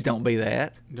 please don't be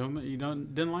that.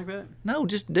 Didn't like that? No,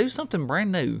 just do something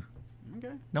brand new.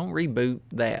 Okay. Don't reboot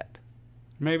that.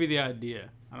 Maybe the idea.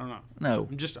 I don't know. No,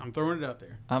 I'm throwing it out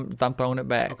there. I'm throwing it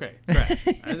back. Okay. Trash.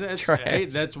 That's, Trash. Hey,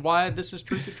 that's why this is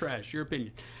truth or trash. Your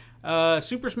opinion.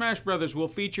 Super Smash Brothers will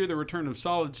feature the return of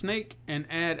Solid Snake and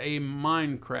add a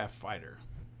Minecraft fighter.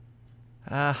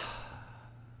 I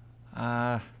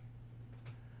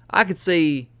could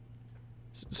see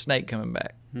Snake coming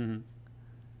back. Mm-hmm.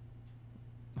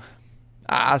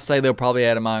 I say they'll probably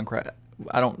add a Minecraft.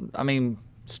 I mean,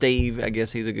 Steve, I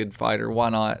guess he's a good fighter. Why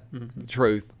not? Mm-hmm.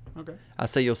 Truth. Okay. I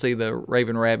say you'll see the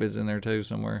Raven Rabbids in there too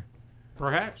somewhere.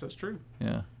 Perhaps that's true.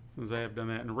 Yeah. Since they have done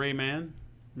that. And Rayman,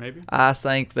 maybe. I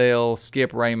think they'll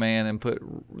skip Rayman and put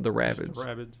the Rabbids. Just the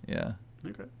Rabbids. Yeah.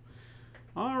 Okay.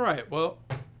 All right. Well,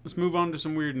 let's move on to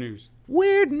some weird news.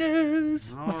 Weird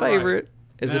news. All My right. favorite.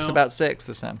 Is this Now- about sex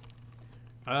this time?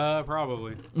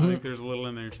 Probably. I think there's a little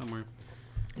in there somewhere.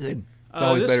 Good. It's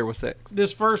always this- better with sex.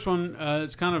 This first one,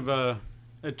 it's kind of a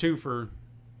twofer.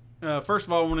 First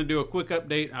of all, I want to do a quick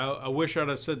update. I wish I'd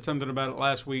have said something about it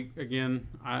last week. Again,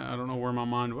 I don't know where my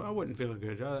mind was. I wasn't feeling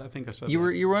good. I think I said You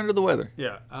that. were under the weather.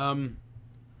 Yeah.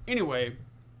 Anyway,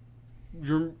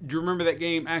 do you remember that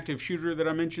game Active Shooter that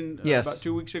I mentioned Yes. about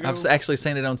 2 weeks ago? I've actually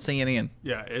seen it on CNN.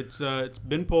 Yeah, it's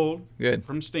been pulled Good.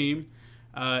 from Steam.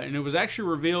 And it was actually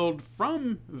revealed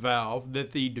from Valve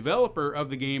that the developer of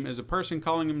the game is a person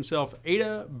calling himself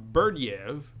Ada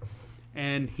Berdyev,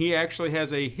 and he actually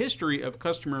has a history of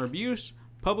customer abuse,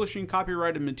 publishing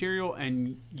copyrighted material,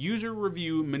 and user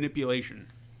review manipulation.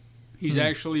 He's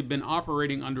actually been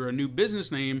operating under a new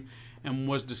business name and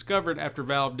was discovered after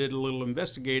Valve did a little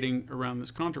investigating around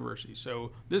this controversy.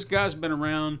 So this guy's been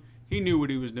around. He knew what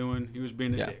he was doing. He was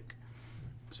being a Yeah. dick.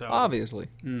 So Obviously.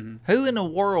 Mm-hmm. Who in the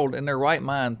world in their right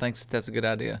mind thinks that that's a good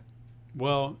idea?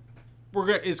 Well,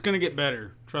 it's going to get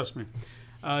better. Trust me.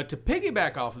 To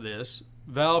piggyback off of this,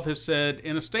 Valve has said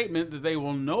in a statement that they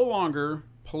will no longer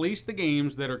police the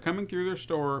games that are coming through their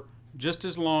store just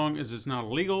as long as it's not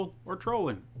illegal or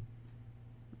trolling.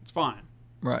 It's fine.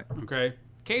 Right. Okay?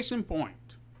 Case in point.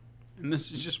 And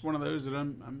this is just one of those that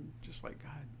I'm just like,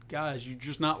 God, guys, you're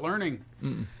just not learning.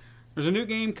 There's a new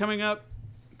game coming up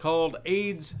called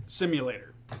AIDS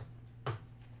Simulator.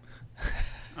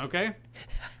 Okay?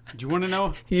 Do you want to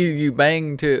know? You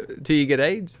bang till you get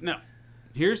AIDS? No.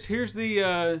 Here's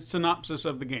the synopsis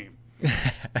of the game.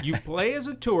 You play as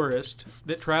a tourist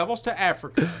that travels to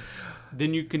Africa.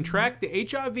 Then you contract the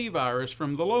HIV virus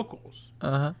from the locals.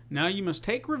 Now you must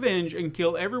take revenge and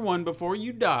kill everyone before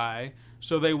you die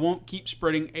so they won't keep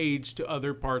spreading AIDS to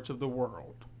other parts of the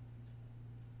world.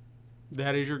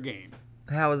 That is your game.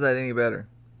 How is that any better?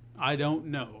 I don't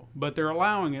know, but they're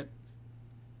allowing it.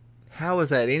 How is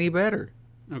that any better?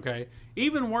 Okay.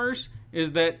 Even worse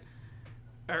is that,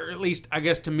 or at least I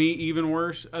guess to me even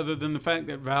worse, other than the fact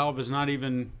that Valve is not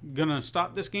even going to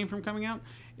stop this game from coming out,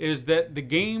 is that the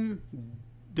game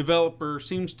developer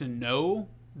seems to know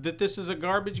that this is a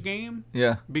garbage game.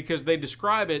 Yeah. Because they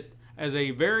describe it as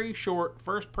a very short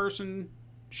first-person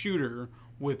shooter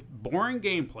with boring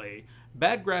gameplay,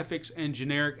 bad graphics, and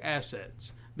generic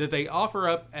assets that they offer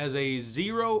up as a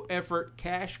zero-effort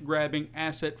cash-grabbing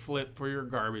asset flip for your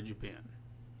garbage bin.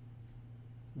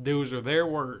 Those are their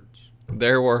words.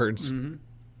 Their words.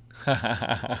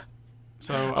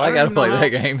 So I got to play that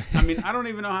game. I mean, I don't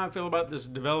even know how I feel about this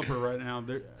developer right now.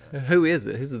 Who is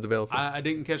it? Who's the developer? I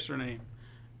didn't catch their name.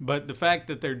 But the fact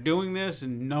that they're doing this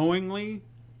and knowingly,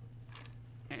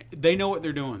 they know what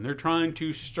they're doing. They're trying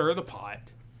to stir the pot.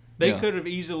 They could have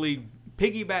easily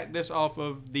piggybacked this off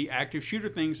of the active shooter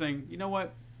thing, saying, you know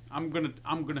what, I'm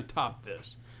gonna top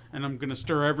this, and I'm gonna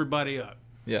stir everybody up.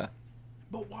 Yeah.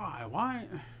 But why? Why?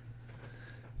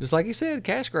 Just like you said,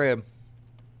 cash grab.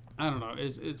 I don't know.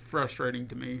 It's frustrating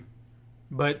to me.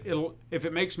 But if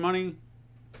it makes money,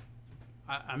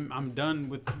 I'm done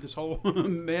with this whole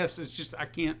mess. It's just I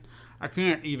can't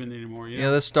even anymore. You know?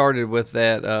 Yeah, this started with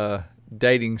that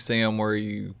dating sim where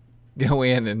you go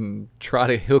in and try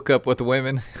to hook up with the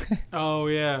women. Oh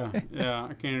yeah.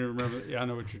 I can't even remember. Yeah, I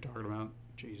know what you're talking about.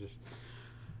 Jesus.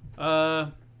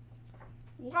 Lighter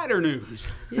news.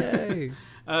 Yay.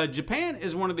 Japan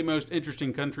is one of the most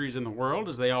interesting countries in the world,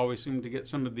 as they always seem to get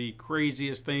some of the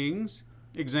craziest things.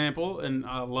 Example, and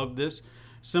I love this,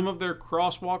 some of their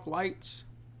crosswalk lights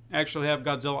actually have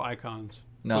Godzilla icons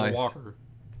for Nice. the walker.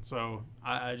 So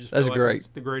I just That's feel like great. it's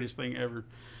the greatest thing ever.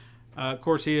 Of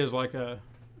course, he is like an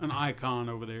icon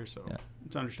over there, so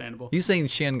it's understandable. You seen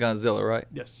Shin Godzilla, right?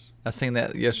 Yes. I seen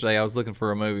that yesterday. I was looking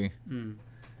for a movie.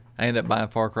 I ended up buying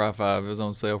Far Cry 5. It was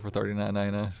on sale for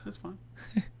 $39.99. That's fine.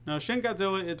 Now, Shin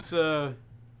Godzilla, it's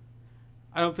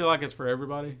I don't feel like it's for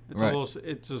everybody. It's Right.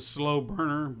 it's a slow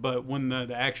burner, but when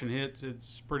the action hits,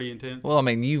 it's pretty intense. Well, I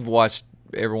mean, you've watched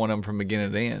every one of them from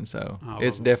beginning to end, so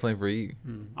it's definitely for you.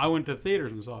 I went to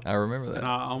theaters and saw it. I remember that. And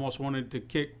I almost wanted to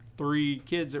kick 3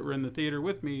 kids that were in the theater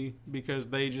with me because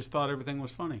they just thought everything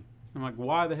was funny. I'm like,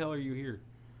 why the hell are you here?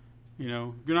 You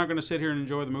know, if you're not going to sit here and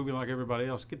enjoy the movie like everybody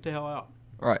else, get the hell out.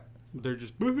 Right. They're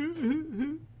just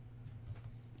People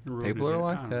are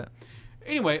like that.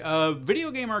 Anyway,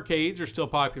 video game arcades are still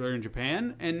popular in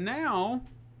Japan, and now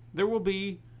there will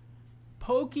be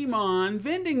Pokemon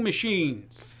vending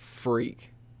machines.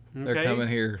 Freak. They're Okay? coming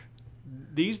here.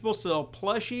 These will sell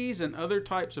plushies and other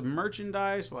types of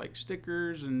merchandise like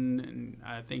stickers and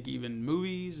I think even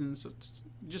movies and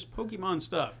just Pokemon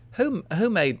stuff. Who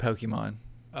made Pokemon?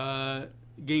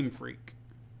 Game Freak.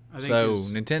 I think So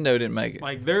is- Nintendo didn't make it.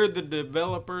 like they're the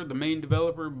developer, the main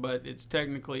developer, but it's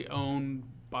technically owned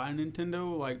by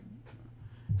Nintendo. Like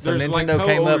So there's, like, Nintendo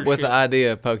came up with co-ownership. the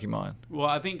idea of Pokemon. Well,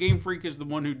 I think Game Freak is the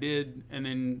one who did, and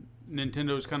then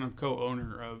Nintendo's kind of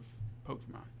co-owner of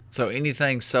Pokemon. So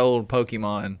anything sold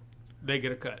Pokemon, They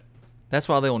get a cut. that's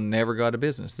why they'll never go out of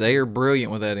business. They are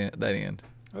brilliant with that end.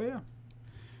 Oh yeah.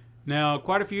 Now,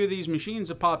 quite a few of these machines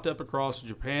have popped up across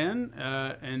Japan,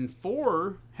 and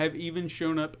 4 have even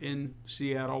shown up in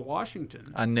Seattle,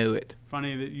 Washington. I knew it.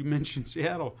 Funny that you mentioned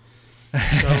Seattle.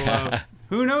 So,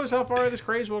 who knows how far this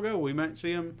craze will go? We might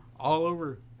see them all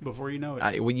over before you know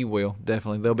it. Well, you will,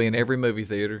 definitely. They'll be in every movie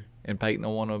theater, and Peyton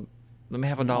will want to, let me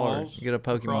have $1, Balls get a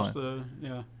across Pokemon.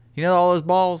 yeah. You know all those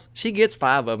balls? She gets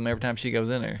 5 of them every time she goes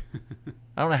in there.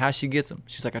 I don't know how she gets them.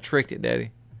 She's like, I tricked it,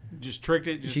 Daddy. Just tricked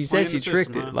it. Just She playing said she the tricked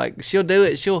system, it. huh? Like, she'll do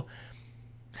it.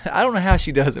 I don't know how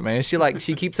she does it, man.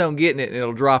 She keeps on getting it, and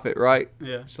it'll drop it, right?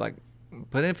 Yeah. She's like,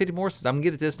 put in 50 more, I'm going to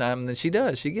get it this time. And then she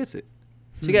does. She gets it.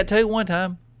 She got 2 one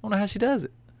time. I don't know how she does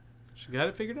it. She got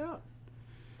it figured out.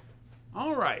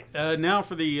 All right. Now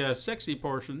for the sexy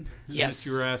portion Yes. that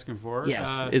you were asking for.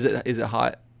 Yes. Is it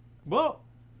hot? Well,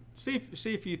 see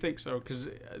if you think so, because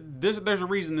there's a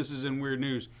reason this is in weird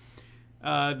news.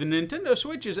 The Nintendo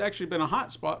Switch has actually been a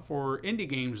hot spot for indie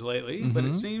games lately, but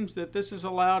it seems that this has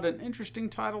allowed an interesting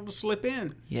title to slip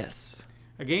in. Yes.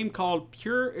 A game called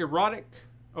Pure Electric,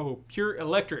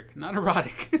 not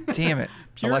erotic. Damn it.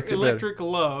 Pure Electric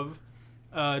Love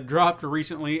dropped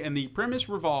recently, and the premise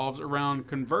revolves around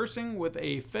conversing with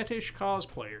a fetish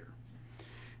cosplayer.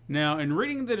 Now, in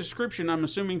reading the description, I'm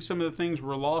assuming some of the things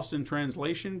were lost in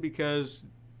translation because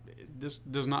this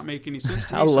does not make any sense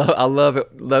to me. I love it,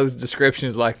 those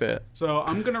descriptions like that. So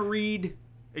I'm going to read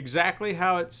exactly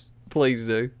how it's... Please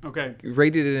do. Okay.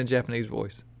 Read it in a Japanese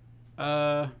voice.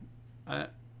 How? I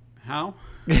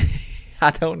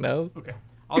don't know. Okay.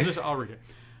 I'll read it.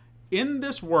 In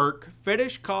this work,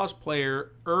 fetish cosplayer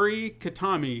Uri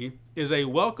Katami is a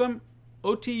welcome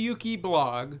Otiyuki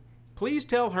blog. Please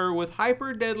tell her with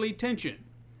hyper deadly tension.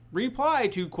 Reply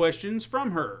to questions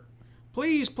from her.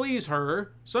 Please please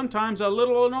her, sometimes a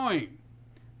little annoying.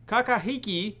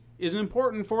 Kakahiki is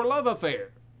important for love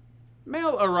affair.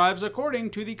 Mail arrives according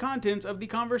to the contents of the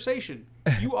conversation.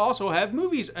 You also have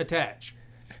movies attached.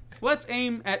 Let's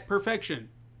aim at perfection.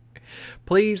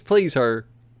 Please please her.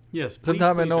 Yes. Please,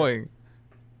 Sometimes please annoying.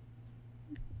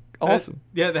 Awesome.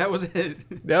 That was it.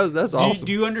 That's awesome.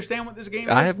 Do you understand what this game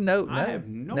is? I have no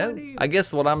idea. I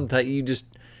guess what I'm telling you, just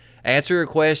answer her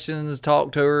questions,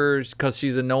 talk to her, because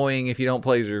she's annoying if you don't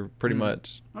please her, pretty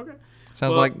much. Okay.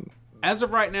 Sounds Well, like... As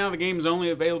of right now, the game is only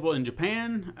available in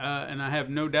Japan, and I have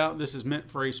no doubt this is meant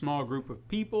for a small group of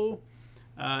people.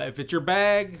 If it's your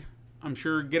bag, I'm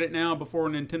sure get it now before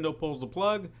Nintendo pulls the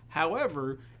plug.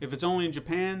 However, if it's only in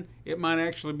Japan, it might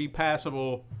actually be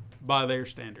passable by their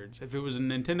standards. If it was in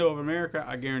Nintendo of America,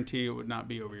 I guarantee it would not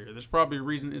be over here. There's probably a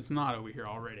reason it's not over here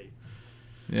already.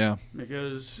 Yeah.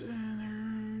 Because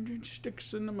there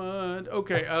sticks in the mud.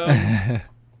 Okay.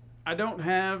 I don't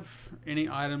have any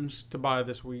items to buy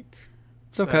this week.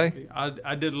 It's okay.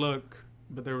 I did look,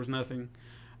 but there was nothing.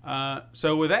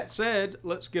 So with that said,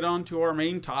 let's get on to our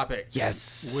main topic.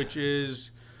 Yes. Which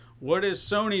is, what is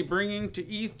Sony bringing to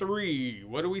E3?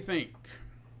 What do we think?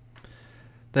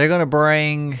 They're going to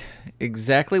bring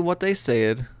exactly what they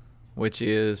said, which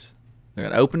is they're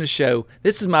going to open the show.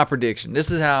 This is my prediction.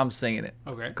 This is how I'm seeing it.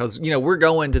 Okay. Because, we're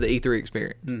going to the E3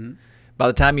 experience. Mm-hmm. By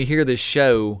the time you hear this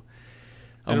show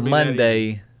on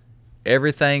Monday,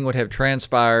 everything would have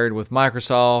transpired with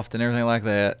Microsoft and everything like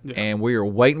that. Yeah. And we are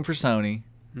waiting for Sony.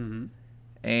 Mm-hmm.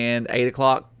 And 8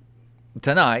 o'clock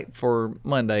tonight for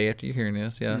Monday after you're hearing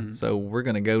this. Yeah. Mm-hmm. So we're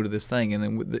going to go to this thing. And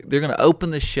then they're going to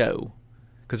open the show.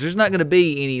 Because there's not going to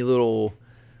be any little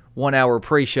 1 hour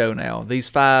pre-show now. These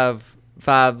five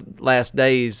last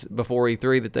days before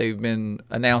E3 that they've been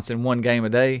announcing one game a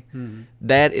day,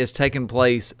 that is taking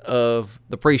place of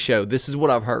the pre-show. This is what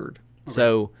I've heard. Okay.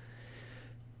 So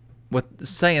with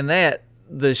saying that,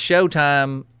 the show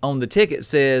time on the ticket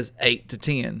says 8 to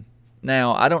 10.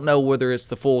 Now, I don't know whether it's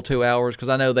the full 2 hours, because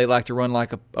I know they like to run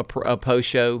like a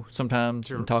post-show sometimes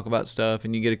and talk about stuff,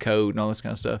 and you get a code and all this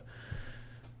kind of stuff.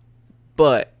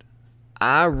 But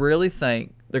I really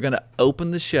think they're going to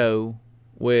open the show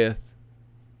with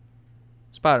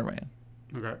Spider-Man.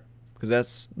 Okay. Because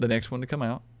that's the next one to come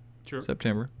out. Sure.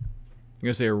 September. You're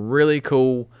going to see a really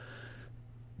cool,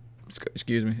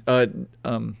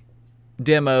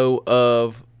 demo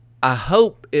of, I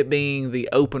hope it being the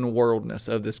open worldness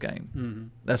of this game. Mm-hmm.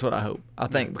 That's what I hope. I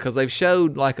think because they've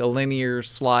showed like a linear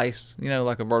slice,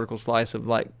 like a vertical slice of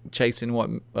like chasing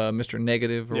what Mr.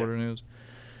 Negative or whatever it is.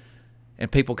 And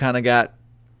people kind of got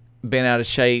bent out of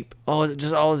shape. Is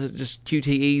it just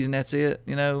QTEs and that's it,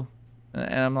 And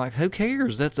I'm like, who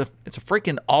cares? It's a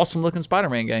freaking awesome looking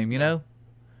Spider-Man game,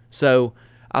 So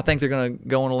I think they're gonna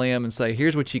go on a limb and say,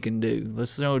 here's what you can do.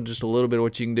 Let's know just a little bit of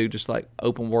what you can do, just like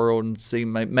open world, and see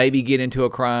maybe get into a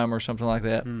crime or something like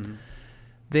that. Mm-hmm.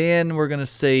 Then we're gonna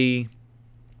see,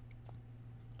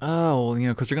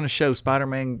 because they're gonna show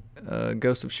Spider-Man,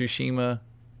 Ghost of Tsushima,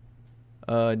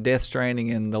 Death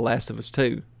Stranding, and The Last of Us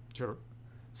 2. Sure.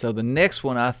 So the next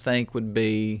one I think would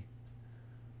be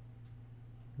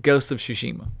Ghost of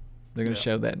Tsushima. They're going to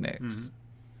show that next.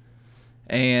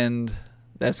 Mm-hmm. And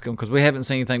that's going because we haven't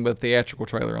seen anything but a theatrical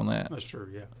trailer on that. That's true,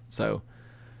 yeah. So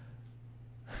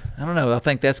I don't know. I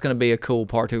think that's going to be a cool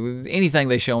part too. Anything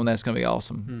they show on that's going to be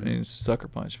awesome. Mm-hmm. I mean, it's Sucker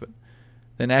Punch. But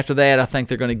then after that, I think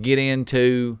they're going to get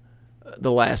into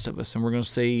The Last of Us, and we're going to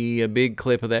see a big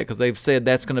clip of that because they've said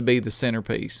that's going to be the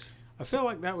centerpiece. I feel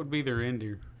like that would be their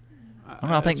ending.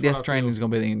 I think Death Stranding is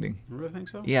going to be the ending. You really think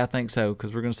so? Yeah, I think so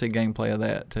because we're going to see gameplay of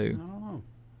that too. I don't know.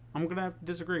 I'm going to have to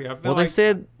disagree.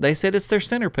 They said it's their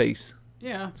centerpiece.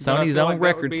 Yeah. Sony's own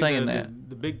record saying that.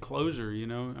 The big closer,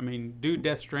 I mean, do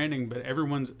Death Stranding, but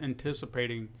everyone's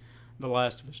anticipating The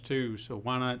Last of Us 2, so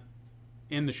why not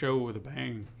end the show with a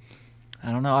bang.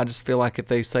 I don't know. I just feel like if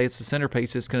they say it's the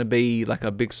centerpiece, it's going to be like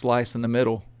a big slice in the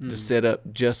middle to set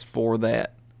up just for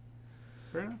that.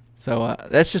 Fair enough. So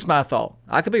that's just my thought.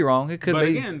 I could be wrong. It could But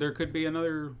be. again, there could be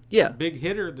another Yeah. big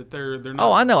hitter that they're not.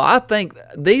 Oh, I know. I think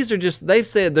these are just, they've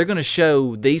said they're going to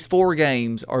show, these 4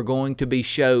 games are going to be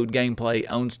showed gameplay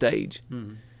on stage.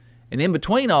 And in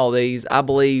between all these, I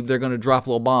believe they're going to drop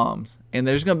little bombs. And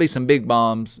there's going to be some big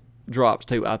bombs drops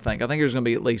too, I think. I think there's going to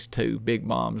be at least 2 big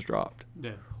bombs dropped.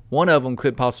 Yeah, One of them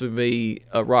could possibly be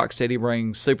Rocksteady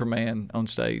brings Superman on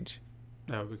stage.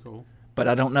 that would be cool. But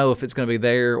I don't know if it's going to be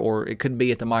there or it could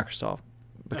be at the Microsoft.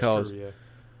 Because, That's true, yeah.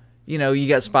 you know, you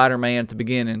got Spider-Man at the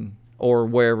beginning or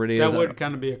wherever it is. That would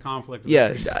kind of be a conflict. of Yeah.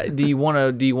 interest. do you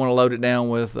want to load it down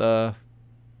with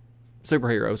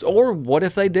superheroes? Or what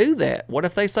if they do that? What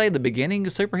if they say the beginning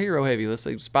is superhero heavy? Let's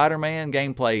say Spider-Man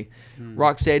gameplay.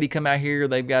 Rocksteady come out here.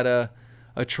 They've got a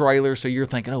trailer. So you're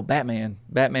thinking, oh, Batman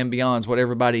Beyond's what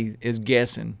everybody is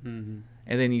guessing.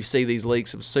 And then you see these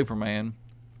leaks of Superman.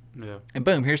 Yeah. And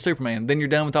boom, here's Superman. Then you're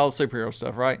done with all the superhero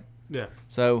stuff, right? Yeah.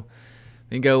 So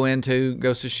then go into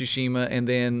Ghost of Tsushima and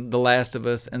then The Last of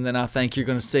Us. And then I think you're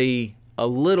going to see a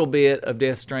little bit of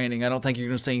Death Stranding. I don't think you're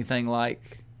going to see anything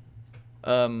like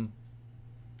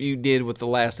you did with The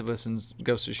Last of Us and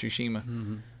Ghost of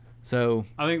Tsushima. So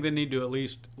I think they need to at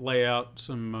least lay out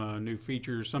some new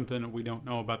features, something that we don't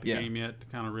know about the game yet, to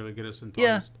kind of really get us enticed.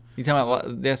 yeah, you talking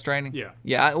about Death Stranding? Yeah.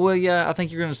 Yeah. I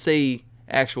think you're going to see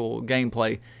actual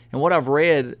gameplay. And what I've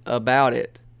read about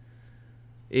it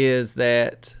is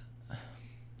that,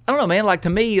 I don't know, man, like to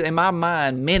me, in my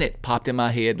mind, Minute popped in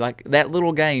my head. Like that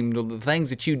little game, the things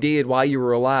that you did while you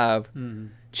were alive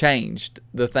changed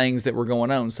the things that were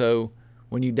going on. So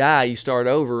when you die, you start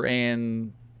over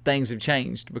and things have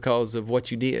changed because of what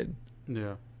you did.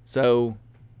 Yeah. So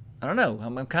I don't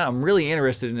know. I'm really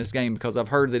interested in this game because I've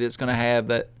heard that it's going to have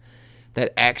that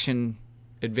action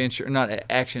adventure, not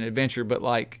action adventure, but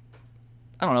like,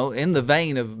 I don't know, in the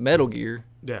vein of Metal Gear.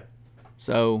 Yeah.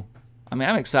 So, I mean,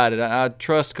 I'm excited. I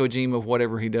trust Kojima of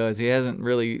whatever he does. He hasn't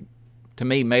really, to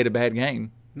me, made a bad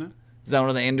game. No. Zone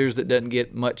of the Enders that doesn't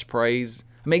get much praise.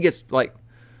 I mean, it gets like,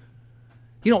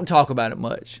 you don't talk about it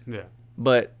much, Yeah.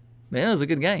 but man, it was a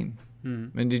good game.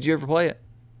 And did you ever play it?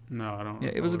 No, I don't.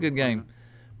 Yeah, it was a good game.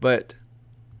 But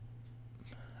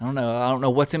I don't know. I don't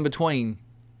know what's in between,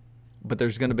 but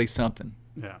there's going to be something.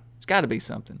 Yeah. It's got to be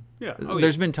something. Yeah.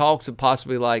 There's been talks of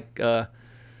possibly like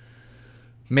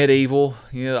Medieval.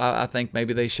 You know, I think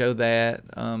maybe they show that.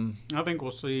 I think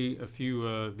we'll see a few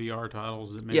VR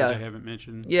titles that maybe Yeah. they haven't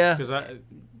mentioned. Yeah. Because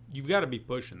you've got to be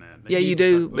pushing that. They Yeah, need you to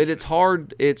start do, but pushing it's it.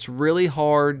 hard. It's really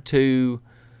hard to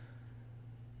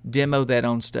demo that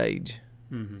on stage.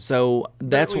 So But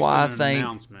that's at least why I an think.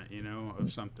 announcement,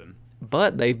 of something.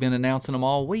 But they've been announcing them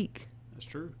all week, That's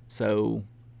true. so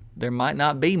there might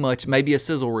not be much. Maybe a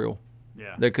sizzle reel.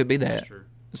 Yeah. There could be that. That's true.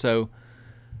 So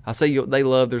I say they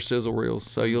love their sizzle reels,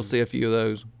 so you'll see a few of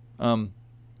those.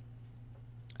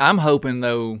 I'm hoping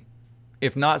though,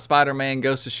 if not Spider-Man,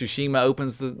 Ghost of Tsushima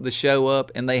opens the show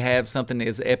up and they have something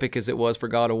as epic as it was for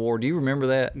God of War. Do you remember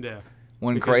that? Yeah.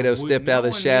 When Because Kratos stepped out of the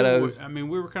no one knew shadows. I mean,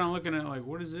 we were kind of looking at it like,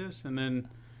 what is this? And then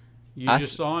you I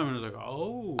just s- saw him and it was like,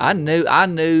 oh. I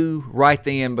knew right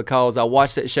then because I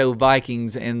watched that show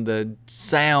Vikings and the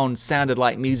sound sounded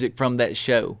like music from that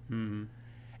show.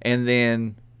 And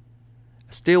then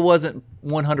still wasn't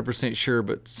 100% sure,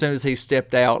 but as soon as he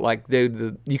stepped out, like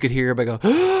dude, you could hear everybody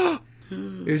go.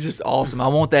 It was just awesome. I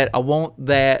want that. I want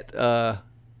that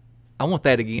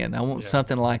again. I want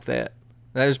something like that.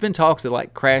 There's been talks of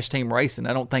like Crash Team Racing.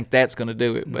 I don't think that's going to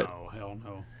do it, but No, hell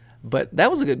no. but that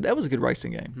was a good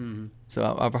racing game.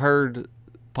 So I've heard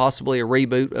possibly a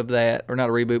reboot of that, or not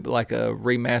a reboot, but like a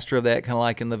remaster of that, kind of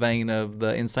like in the vein of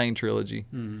the Insane trilogy.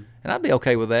 And I'd be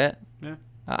okay with that. Yeah.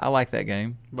 I like that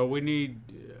game. But we need,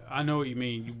 I know what you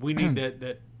mean. We need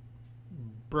that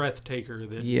breath taker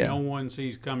that Yeah. no one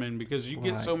sees coming because you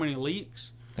get Right. so many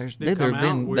leaks. They've They come out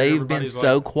been where they've been everybody's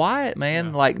so like- quiet, man.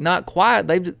 Yeah. Like not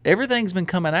quiet. Everything's been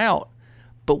coming out,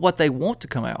 but what they want to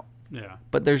come out. Yeah,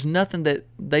 But there's nothing that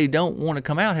they don't want to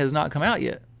come out has not come out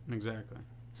yet. exactly.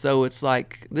 So it's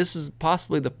like this is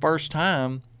possibly the first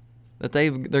time that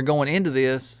they're going into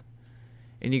this,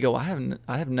 and you go, I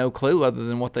have no clue other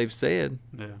than what they've said.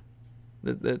 Yeah.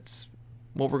 That's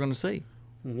what we're going to see.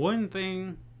 One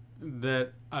thing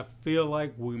that I feel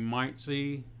like we might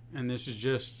see, and this is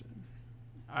just,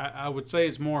 I would say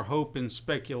it's more hope and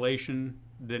speculation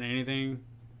than anything,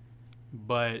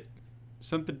 but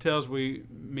something tells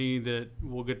me that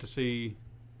we'll get to see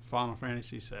Final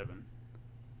Fantasy VII.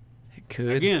 It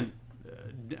could. Again,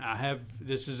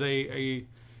 this is a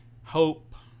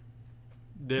hope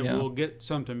that Yeah. we'll get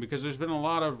something, because there's been a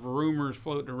lot of rumors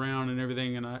floating around and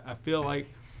everything, and I feel like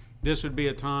this would be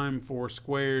a time for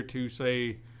Square to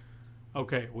say,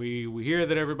 okay, we hear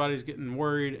that everybody's getting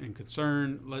worried and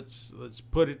concerned. Let's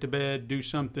put it to bed, do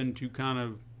something to kind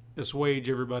of assuage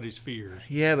everybody's fears.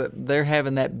 Yeah, but they're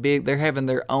having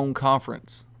their own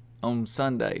conference on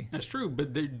Sunday. That's true,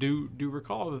 but they do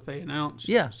recall that they announced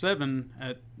Yeah. 7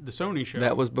 at the Sony show.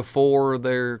 That was before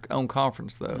their own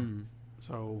conference, though.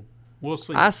 So we'll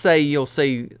see. I say you'll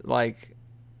see like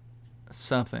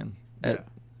something. Yeah.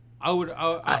 I would.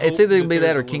 I It's hope either gonna be there's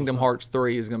that a or little Kingdom something. Hearts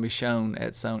 3 is gonna be shown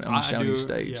at Sony on Sony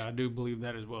stage. Yeah, I do believe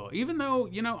that as well. Even though,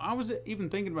 I was even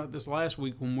thinking about this last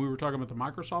week when we were talking about the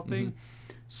Microsoft thing.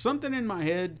 Mm-hmm. Something in my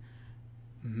head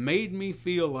made me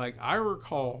feel like I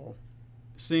recall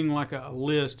seeing like a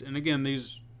list, and again,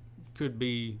 these could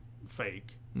be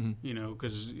fake,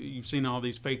 because you've seen all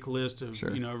these fake lists of, Sure.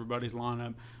 everybody's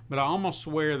lineup. But I almost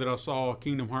swear that I saw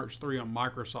Kingdom Hearts 3 on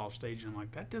Microsoft stage, and I'm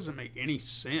like, that doesn't make any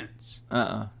sense.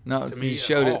 No, To me you at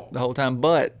showed all. it the whole time.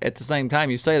 But at the same time,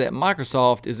 you say that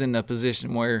Microsoft is in a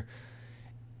position where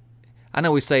I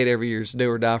know we say it every year, it's do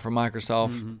or die for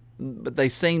Microsoft, but they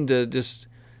seem to just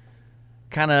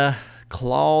kind of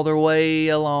claw their way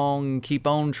along, keep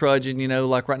on trudging.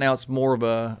 Like right now, it's more of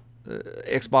a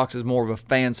Xbox is more of a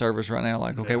fan service right now.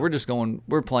 Like, okay,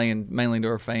 we're playing mainly to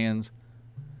our fans,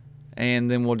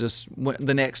 and then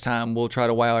the next time we'll try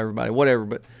to wow everybody, whatever.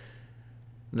 But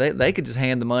they could just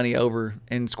hand the money over,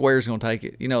 and Square's gonna take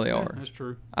it. They Yeah, are. that's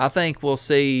true. I think we'll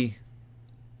see.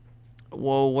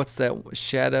 Well, what's that?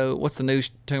 Shadow? What's the new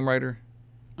Tomb Raider?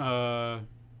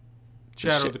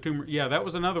 Shadow of the Tomb Raider. Yeah, that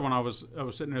was another one I was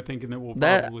sitting there thinking that we'll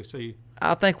That- probably see.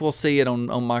 I think we'll see it on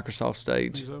Microsoft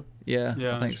stage. Think so? Yeah,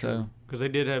 Yeah, I think so. Because they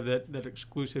did have that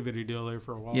exclusivity deal there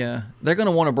for a while. Yeah, they're going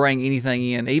to want to bring anything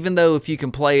in, even though if you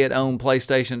can play it on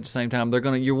PlayStation at the same time, you're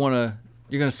going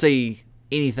to see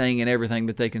anything and everything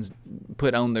that they can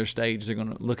put on their stage. They're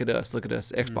going to look at us,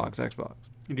 Xbox.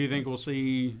 And do you think we'll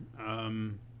see?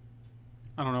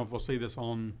 I don't know if we'll see this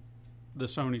on the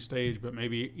Sony stage, but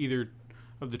maybe either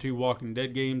of the 2 Walking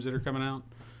Dead games that are coming out,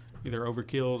 either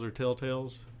Overkills or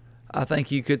Telltales. I think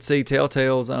you could see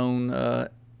Telltale's on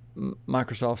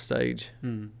Microsoft stage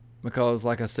because,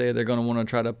 like I said, they're going to want to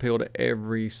try to appeal to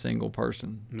every single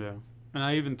person. Yeah. And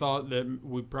I even thought that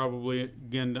we probably,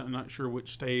 again, I'm not sure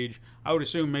which stage. I would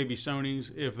assume maybe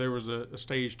Sony's, if there was a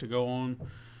stage to go on,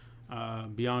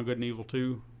 Beyond Good and Evil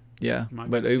 2. Yeah, Might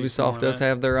but get to see some more Ubisoft of does that.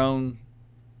 have their own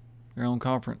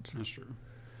conference. That's true.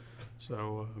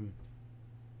 So,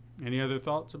 any other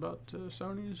thoughts about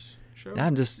Sony's show?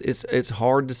 It's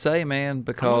hard to say, man, I'm looking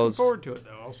because forward to it,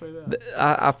 though. I'll say that.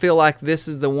 I feel like this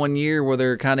is the one year where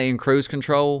they're kind of in cruise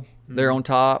control. They're on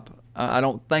top. I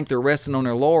don't think they're resting on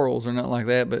their laurels or nothing like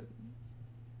that, but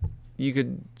you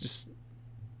could just.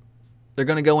 They're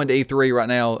going to go into E3 right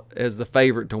now as the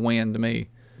favorite to win to me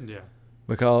Yeah.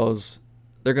 because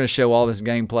they're going to show all this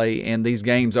gameplay, and these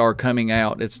games are coming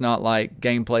out. It's not like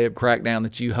gameplay of Crackdown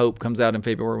that you hope comes out in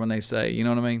February when they say, you know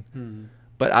what I mean?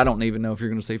 But I don't even know if you're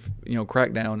going to see,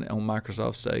 Crackdown on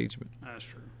Microsoft stage. But That's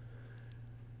true.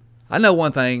 I know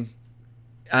one thing.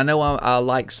 I know I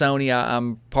like Sony.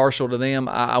 I'm partial to them.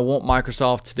 I want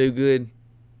Microsoft to do good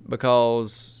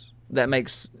because that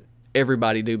makes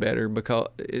everybody do better because,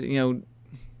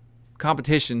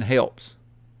 competition helps.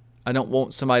 I don't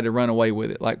want somebody to run away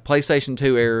with it. Like PlayStation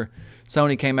 2 era,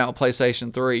 Sony came out with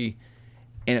PlayStation 3,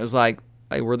 and it was like,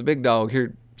 hey, we're the big dog.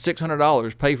 Here,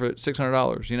 $600. Pay for it,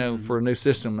 $600, for a new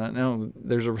system. I know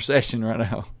there's a recession right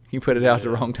now. You put it out at the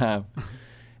wrong time.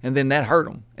 And then that hurt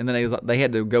them. And then they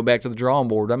had to go back to the drawing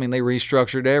board. I mean, they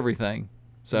restructured everything.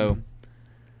 So,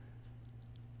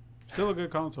 Still a good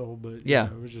console, but Yeah.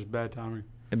 it was just bad timing.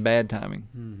 and bad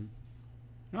timing.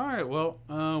 All right, well,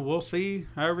 we'll see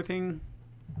how everything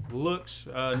looks.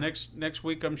 Next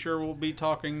week, I'm sure we'll be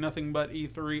talking nothing but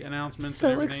E3 announcements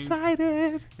and everything.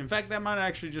 excited. In fact, that might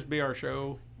actually just be our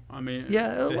show. I mean,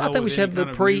 Yeah, to I hell think we with should have any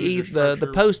the kind of news or the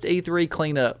structure. post E3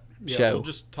 cleanup Yeah, show. We'll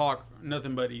just talk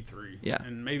nothing but E3. Yeah.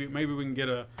 And maybe we can get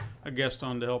a guest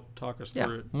on to help talk us Yeah,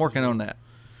 through it. I'm working on that.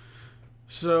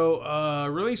 So,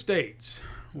 release dates.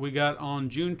 We got on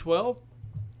June 12th,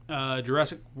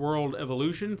 Jurassic World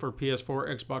Evolution for PS4,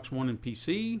 Xbox One, and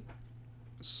PC.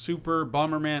 Super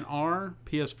Bomberman R,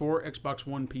 PS4, Xbox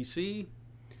One, PC.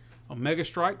 Omega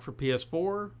Strike for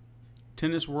PS4.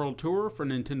 Tennis World Tour for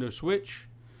Nintendo Switch.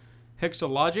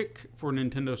 Hexalogic for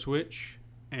Nintendo Switch.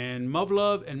 And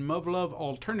Muv-Luv and Muv-Luv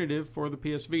Alternative for the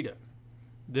PS Vita.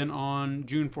 Then on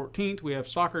June 14th, we have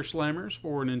Soccer Slammers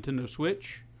for Nintendo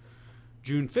Switch.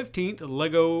 June 15th,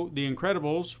 Lego The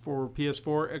Incredibles for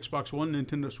PS4, Xbox One,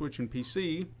 Nintendo Switch, and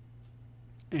PC.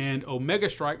 and Omega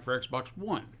Strike for Xbox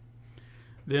One.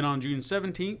 Then on June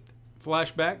 17th,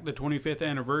 Flashback, the 25th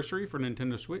anniversary for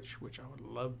Nintendo Switch, which I would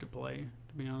love to play,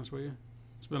 to be honest with you.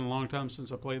 It's been a long time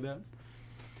since I played that.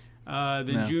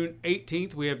 Then June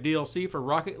 18th, we have DLC for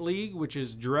Rocket League, which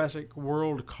is Jurassic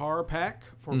World Car Pack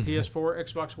for PS4,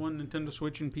 Xbox One, Nintendo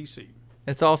Switch, and PC.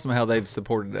 It's awesome how they've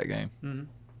supported that game.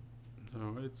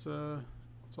 So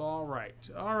it's all right.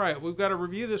 All right, we've got a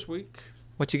review this week.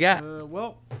 What you got?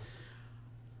 Well,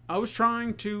 I was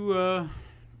trying to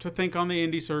think on the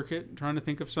indie circuit, trying to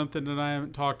think of something that I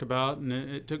haven't talked about, and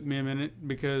it took me a minute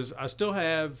because I still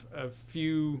have a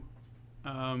few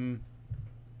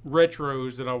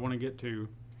retros that I want to get to.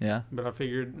 Yeah. But I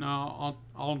figured, no,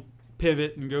 I'll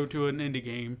pivot and go to an indie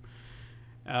game.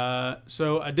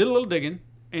 So I did a little digging,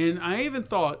 and I even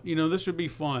thought, this would be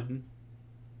fun.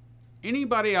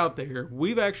 Anybody out there,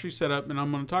 we've actually set up, and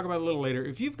I'm going to talk about it a little later.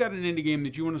 If you've got an indie game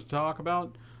that you want us to talk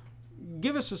about,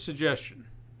 give us a suggestion,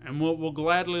 and we'll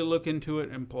gladly look into it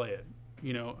and play it,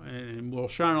 and we'll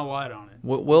shine a light on it.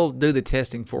 We'll do the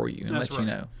testing for you and That's let you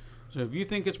know. So if you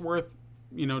think it's worth,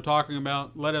 talking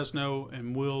about, let us know,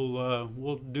 and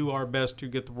we'll do our best to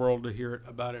get the world to hear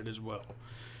about it as well.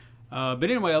 But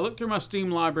anyway, I looked through my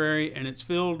Steam library, and it's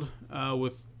filled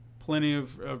with plenty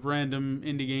of random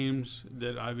indie games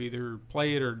that I've either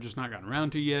played or just not gotten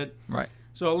around to yet. Right.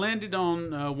 So I landed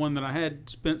on one that I had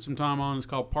spent some time on. It's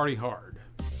called Party Hard.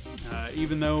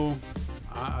 Even though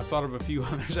I thought of a few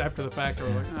others after the fact, I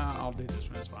was like, I'll do this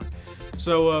one. It's fine.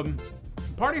 So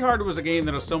Party Hard was a game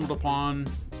that I stumbled upon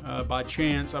by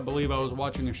chance. I believe I was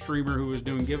watching a streamer who was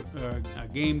doing a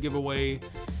game giveaway,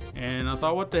 and I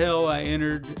thought, what the hell? I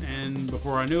entered, and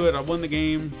before I knew it, I won the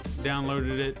game,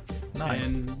 downloaded it,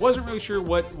 and wasn't really sure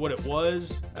what it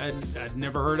was. I'd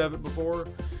never heard of it before.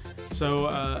 So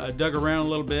I dug around a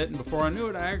little bit, and before I knew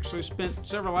it, I actually spent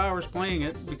several hours playing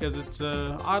it because it's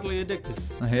oddly addictive.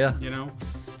 Yeah.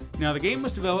 Now, the game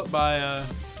was developed by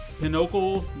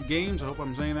Pinnacle Games, I hope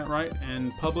I'm saying that right,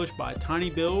 and published by Tiny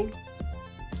Build.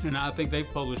 And I think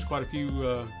they've published quite a few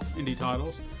indie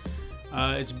titles.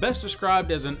 It's best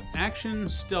described as an action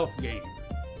stealth game.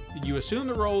 You assume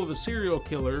the role of a serial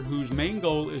killer whose main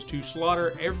goal is to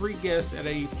slaughter every guest at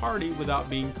a party without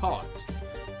being caught.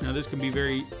 Now, this can be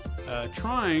very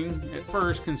trying at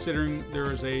first, considering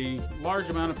there is a large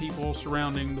amount of people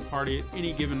surrounding the party at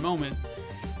any given moment,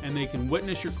 and they can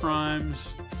witness your crimes,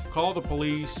 call the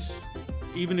police.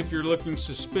 Even if you're looking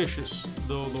suspicious,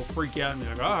 they'll freak out and be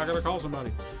like, I gotta call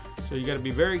somebody. So you gotta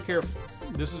be very careful.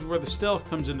 This is where the stealth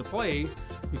comes into play,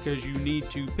 because you need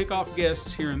to pick off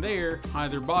guests here and there,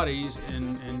 hide their bodies,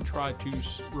 and try to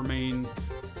remain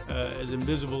as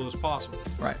invisible as possible.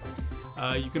 Right.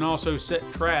 You can also set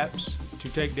traps to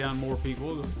take down more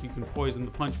people. You can poison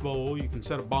the punch bowl. You can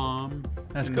set a bomb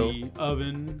in the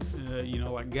oven,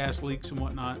 like gas leaks and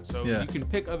whatnot. So you can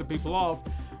pick other people off,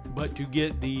 but to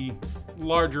get the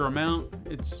larger amount,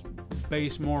 it's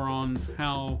based more on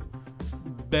how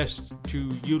best to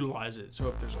utilize it. So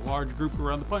if there's a large group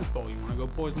around the punch bowl, you want to go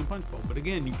poison the punch bowl. But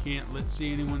again, you can't let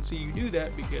anyone see you do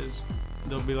that, because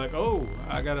they'll be like, oh,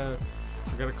 I gotta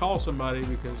call somebody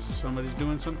because somebody's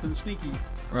doing something sneaky.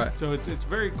 Right. So it's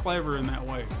very clever in that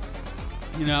way.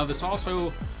 This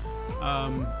also,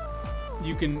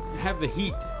 you can have the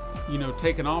heat,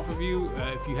 taken off of you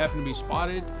if you happen to be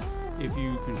spotted. If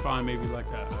you can find maybe like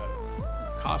a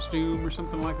costume or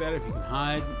something like that, if you can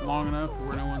hide long enough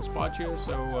where no one spots you.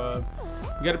 So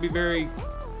you got to be very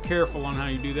careful on how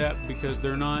you do that, because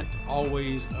they're not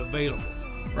always available.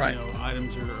 Right.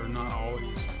 Items are not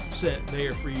always set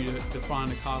there for you to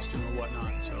find a costume or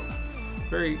whatnot. So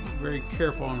very, very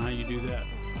careful on how you do that.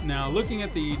 Now, looking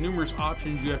at the numerous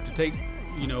options, you have to take,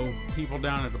 people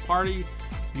down at the party.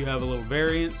 You have a little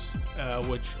variance,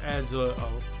 which adds a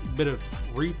bit of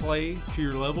replay to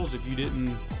your levels. If you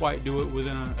didn't quite do it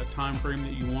within a time frame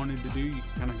that you wanted to do, you can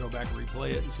kind of go back and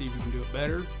replay it and see if you can do it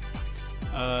better.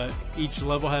 Each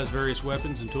level has various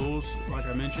weapons and tools, like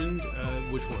I mentioned,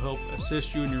 which will help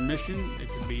assist you in your mission. It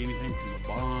could be anything from a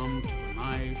bomb to a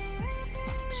knife,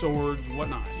 swords,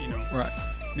 whatnot, Right.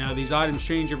 Now, these items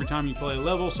change every time you play a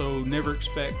level, so never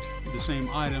expect the same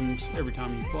items every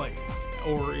time you play,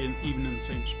 or even in the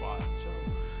same spot. So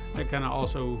that kind of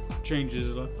also changes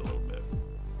it up a little bit.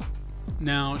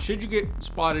 Now, should you get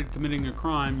spotted committing a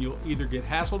crime, you'll either get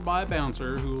hassled by a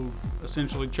bouncer who will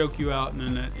essentially choke you out, and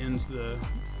then that ends the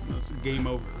game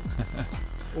over.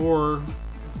 Or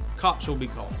cops will be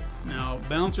called. Now,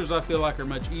 bouncers, I feel like, are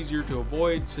much easier to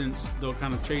avoid, since they'll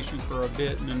kind of chase you for a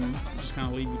bit and then just kind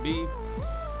of leave you be.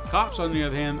 Cops, on the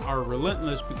other hand, are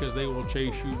relentless because they will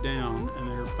chase you down, and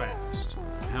they're fast.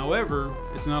 However,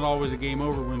 it's not always a game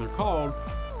over when they're called,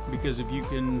 because if you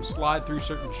can slide through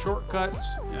certain shortcuts,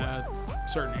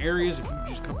 certain areas, if you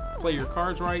just play your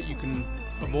cards right, you can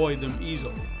avoid them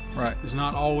easily. Right. It's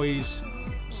not always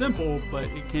simple, but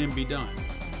it can be done.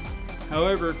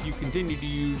 However, if you continue to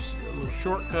use little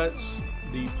shortcuts,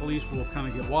 the police will kind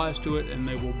of get wise to it and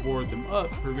they will board them up,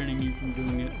 preventing you from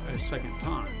doing it a second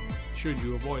time, should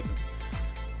you avoid them.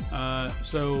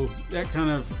 So that kind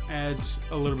of adds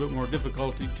a little bit more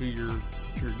difficulty to your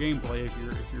gameplay if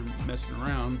you're messing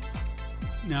around.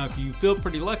 Now, if you feel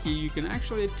pretty lucky, you can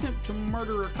actually attempt to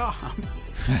murder a cop.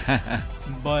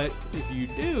 But if you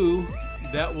do,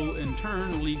 that will in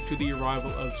turn lead to the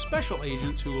arrival of special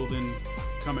agents who will then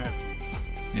come after you.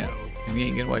 Yeah, and you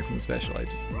ain't getting away from the special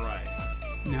agent. Right.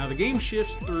 Now, the game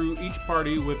shifts through each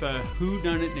party with a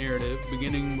whodunit narrative,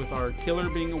 beginning with our killer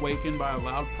being awakened by a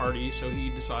loud party, so he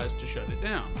decides to shut it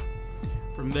down.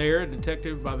 From there, a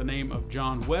detective by the name of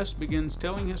John West begins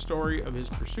telling his story of his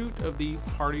pursuit of the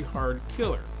party-hard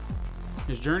killer.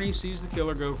 His journey sees the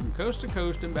killer go from coast to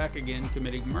coast and back again,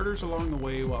 committing murders along the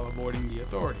way while avoiding the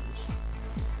authorities.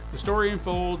 The story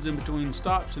unfolds in between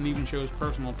stops and even shows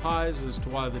personal ties as to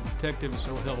why the detective is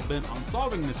so hell-bent on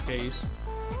solving this case.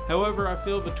 However, I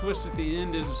feel the twist at the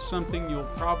end is something you'll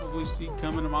probably see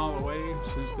coming a mile away,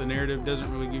 since the narrative doesn't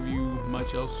really give you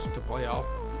much else to play off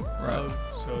of.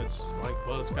 So it's like,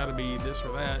 well, it's got to be this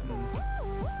or that, and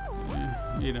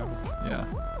you know. Yeah.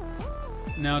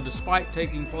 Now, despite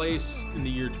taking place in the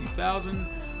year 2000,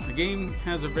 the game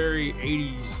has a very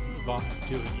 80s vibe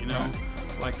to it, you know? Right.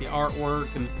 Like the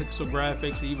artwork and the pixel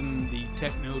graphics, even the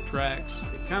techno tracks.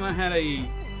 It kind of had a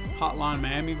Hotline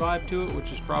Miami vibe to it,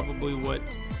 which is probably what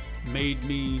made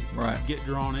me get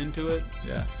drawn into it.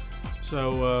 Yeah.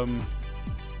 So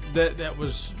that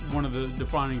was one of the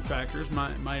defining factors.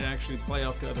 Might actually play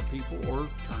off to other people or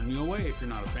turn you away if you're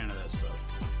not a fan of that stuff.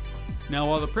 Now,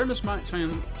 while the premise might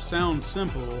sound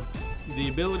simple, the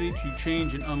ability to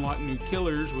change and unlock new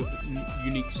killers with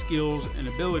unique skills and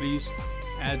abilities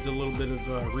adds a little bit of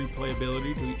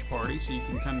replayability to each party, so you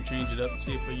can kind of change it up and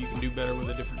see if you can do better with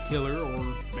a different killer,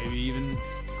 or maybe even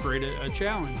create a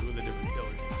challenge with a different killer.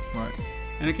 Right.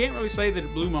 And I can't really say that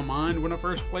it blew my mind when I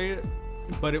first played it,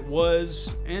 but it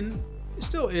was, and it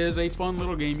still is, a fun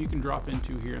little game you can drop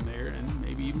into here and there, and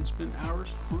maybe even spend hours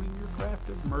honing your craft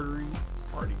of murdering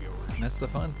partygoers. That's the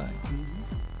fun thing.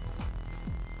 Mm-hmm.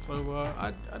 So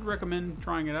I'd recommend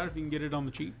trying it out if you can get it on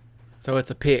the cheap. So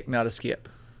it's a pick, not a skip.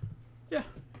 Yeah,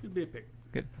 it'd be a pick.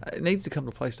 Good. It needs to come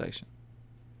to PlayStation.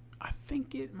 I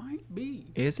think it might be.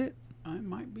 Is it? It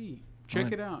might be.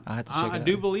 Check it out. I have to check it out. I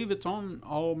do believe it's on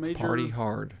all major Party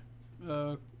Hard.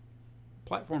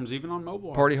 Platforms, even on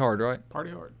mobile. Party Hard, right?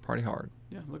 Party Hard. Party Hard.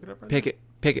 Yeah, look it up right Pick now. it.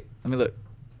 Pick it. Let me look.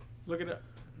 Look it up.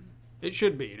 It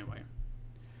should be, anyway.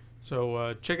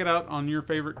 So check it out on your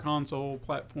favorite console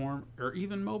platform or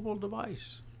even mobile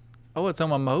device. Oh, it's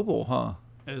on my mobile, huh?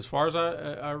 As far as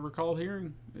I recall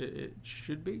hearing, it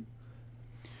should be.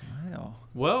 Wow.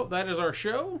 Well, that is our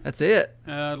show. That's it.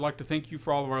 I'd like to thank you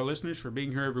for all of our listeners for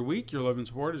being here every week. Your love and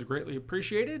support is greatly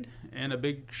appreciated. And a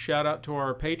big shout out to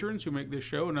our patrons who make this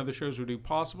show and other shows we do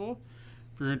possible.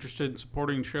 If you're interested in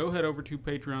supporting the show, head over to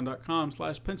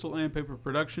patreon.com/Pencil and Paper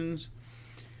Productions.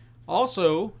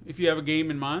 Also, if you have a game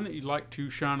in mind that you'd like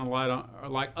to shine a light on, or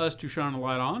like us to shine a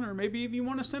light on, or maybe if you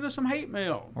want to send us some hate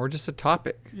mail. Or just a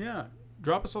topic. Yeah.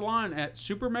 Drop us a line at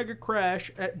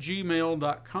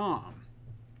supermegacrash@gmail.com.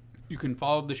 You can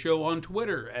follow the show on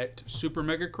Twitter at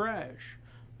supermegacrash.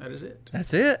 That is it.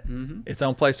 That's it. Mm-hmm. It's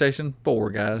on PlayStation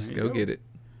 4, guys. There you Go go. get it.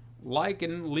 Like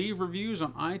and leave reviews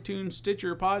on iTunes,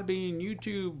 Stitcher, Podbean,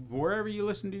 YouTube, wherever you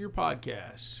listen to your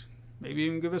podcasts. Maybe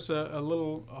even give us a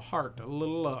heart, a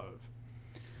little love.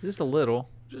 Just a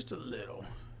little. Just a little.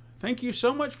 Thank you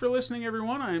so much for listening,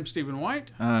 everyone. I am Stephen White.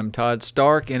 I'm Todd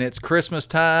Stark, and it's Christmas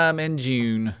time in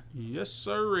June. Yes,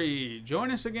 sirree.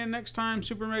 Join us again next time,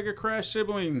 Super Mega Crash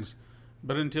siblings.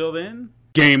 But until then,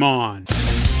 game on.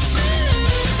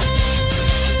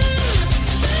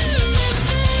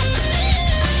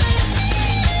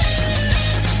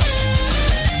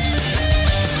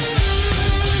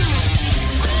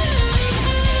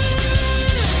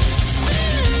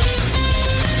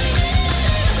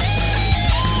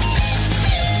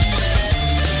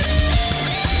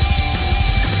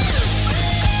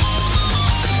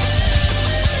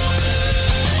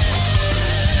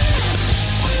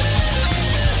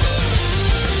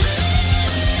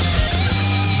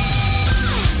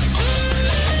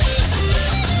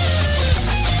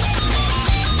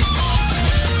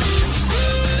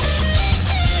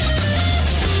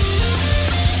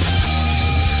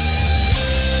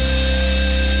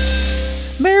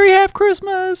 Merry Half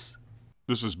Christmas!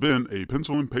 This has been a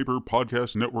Pencil and Paper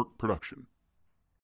Podcast Network production.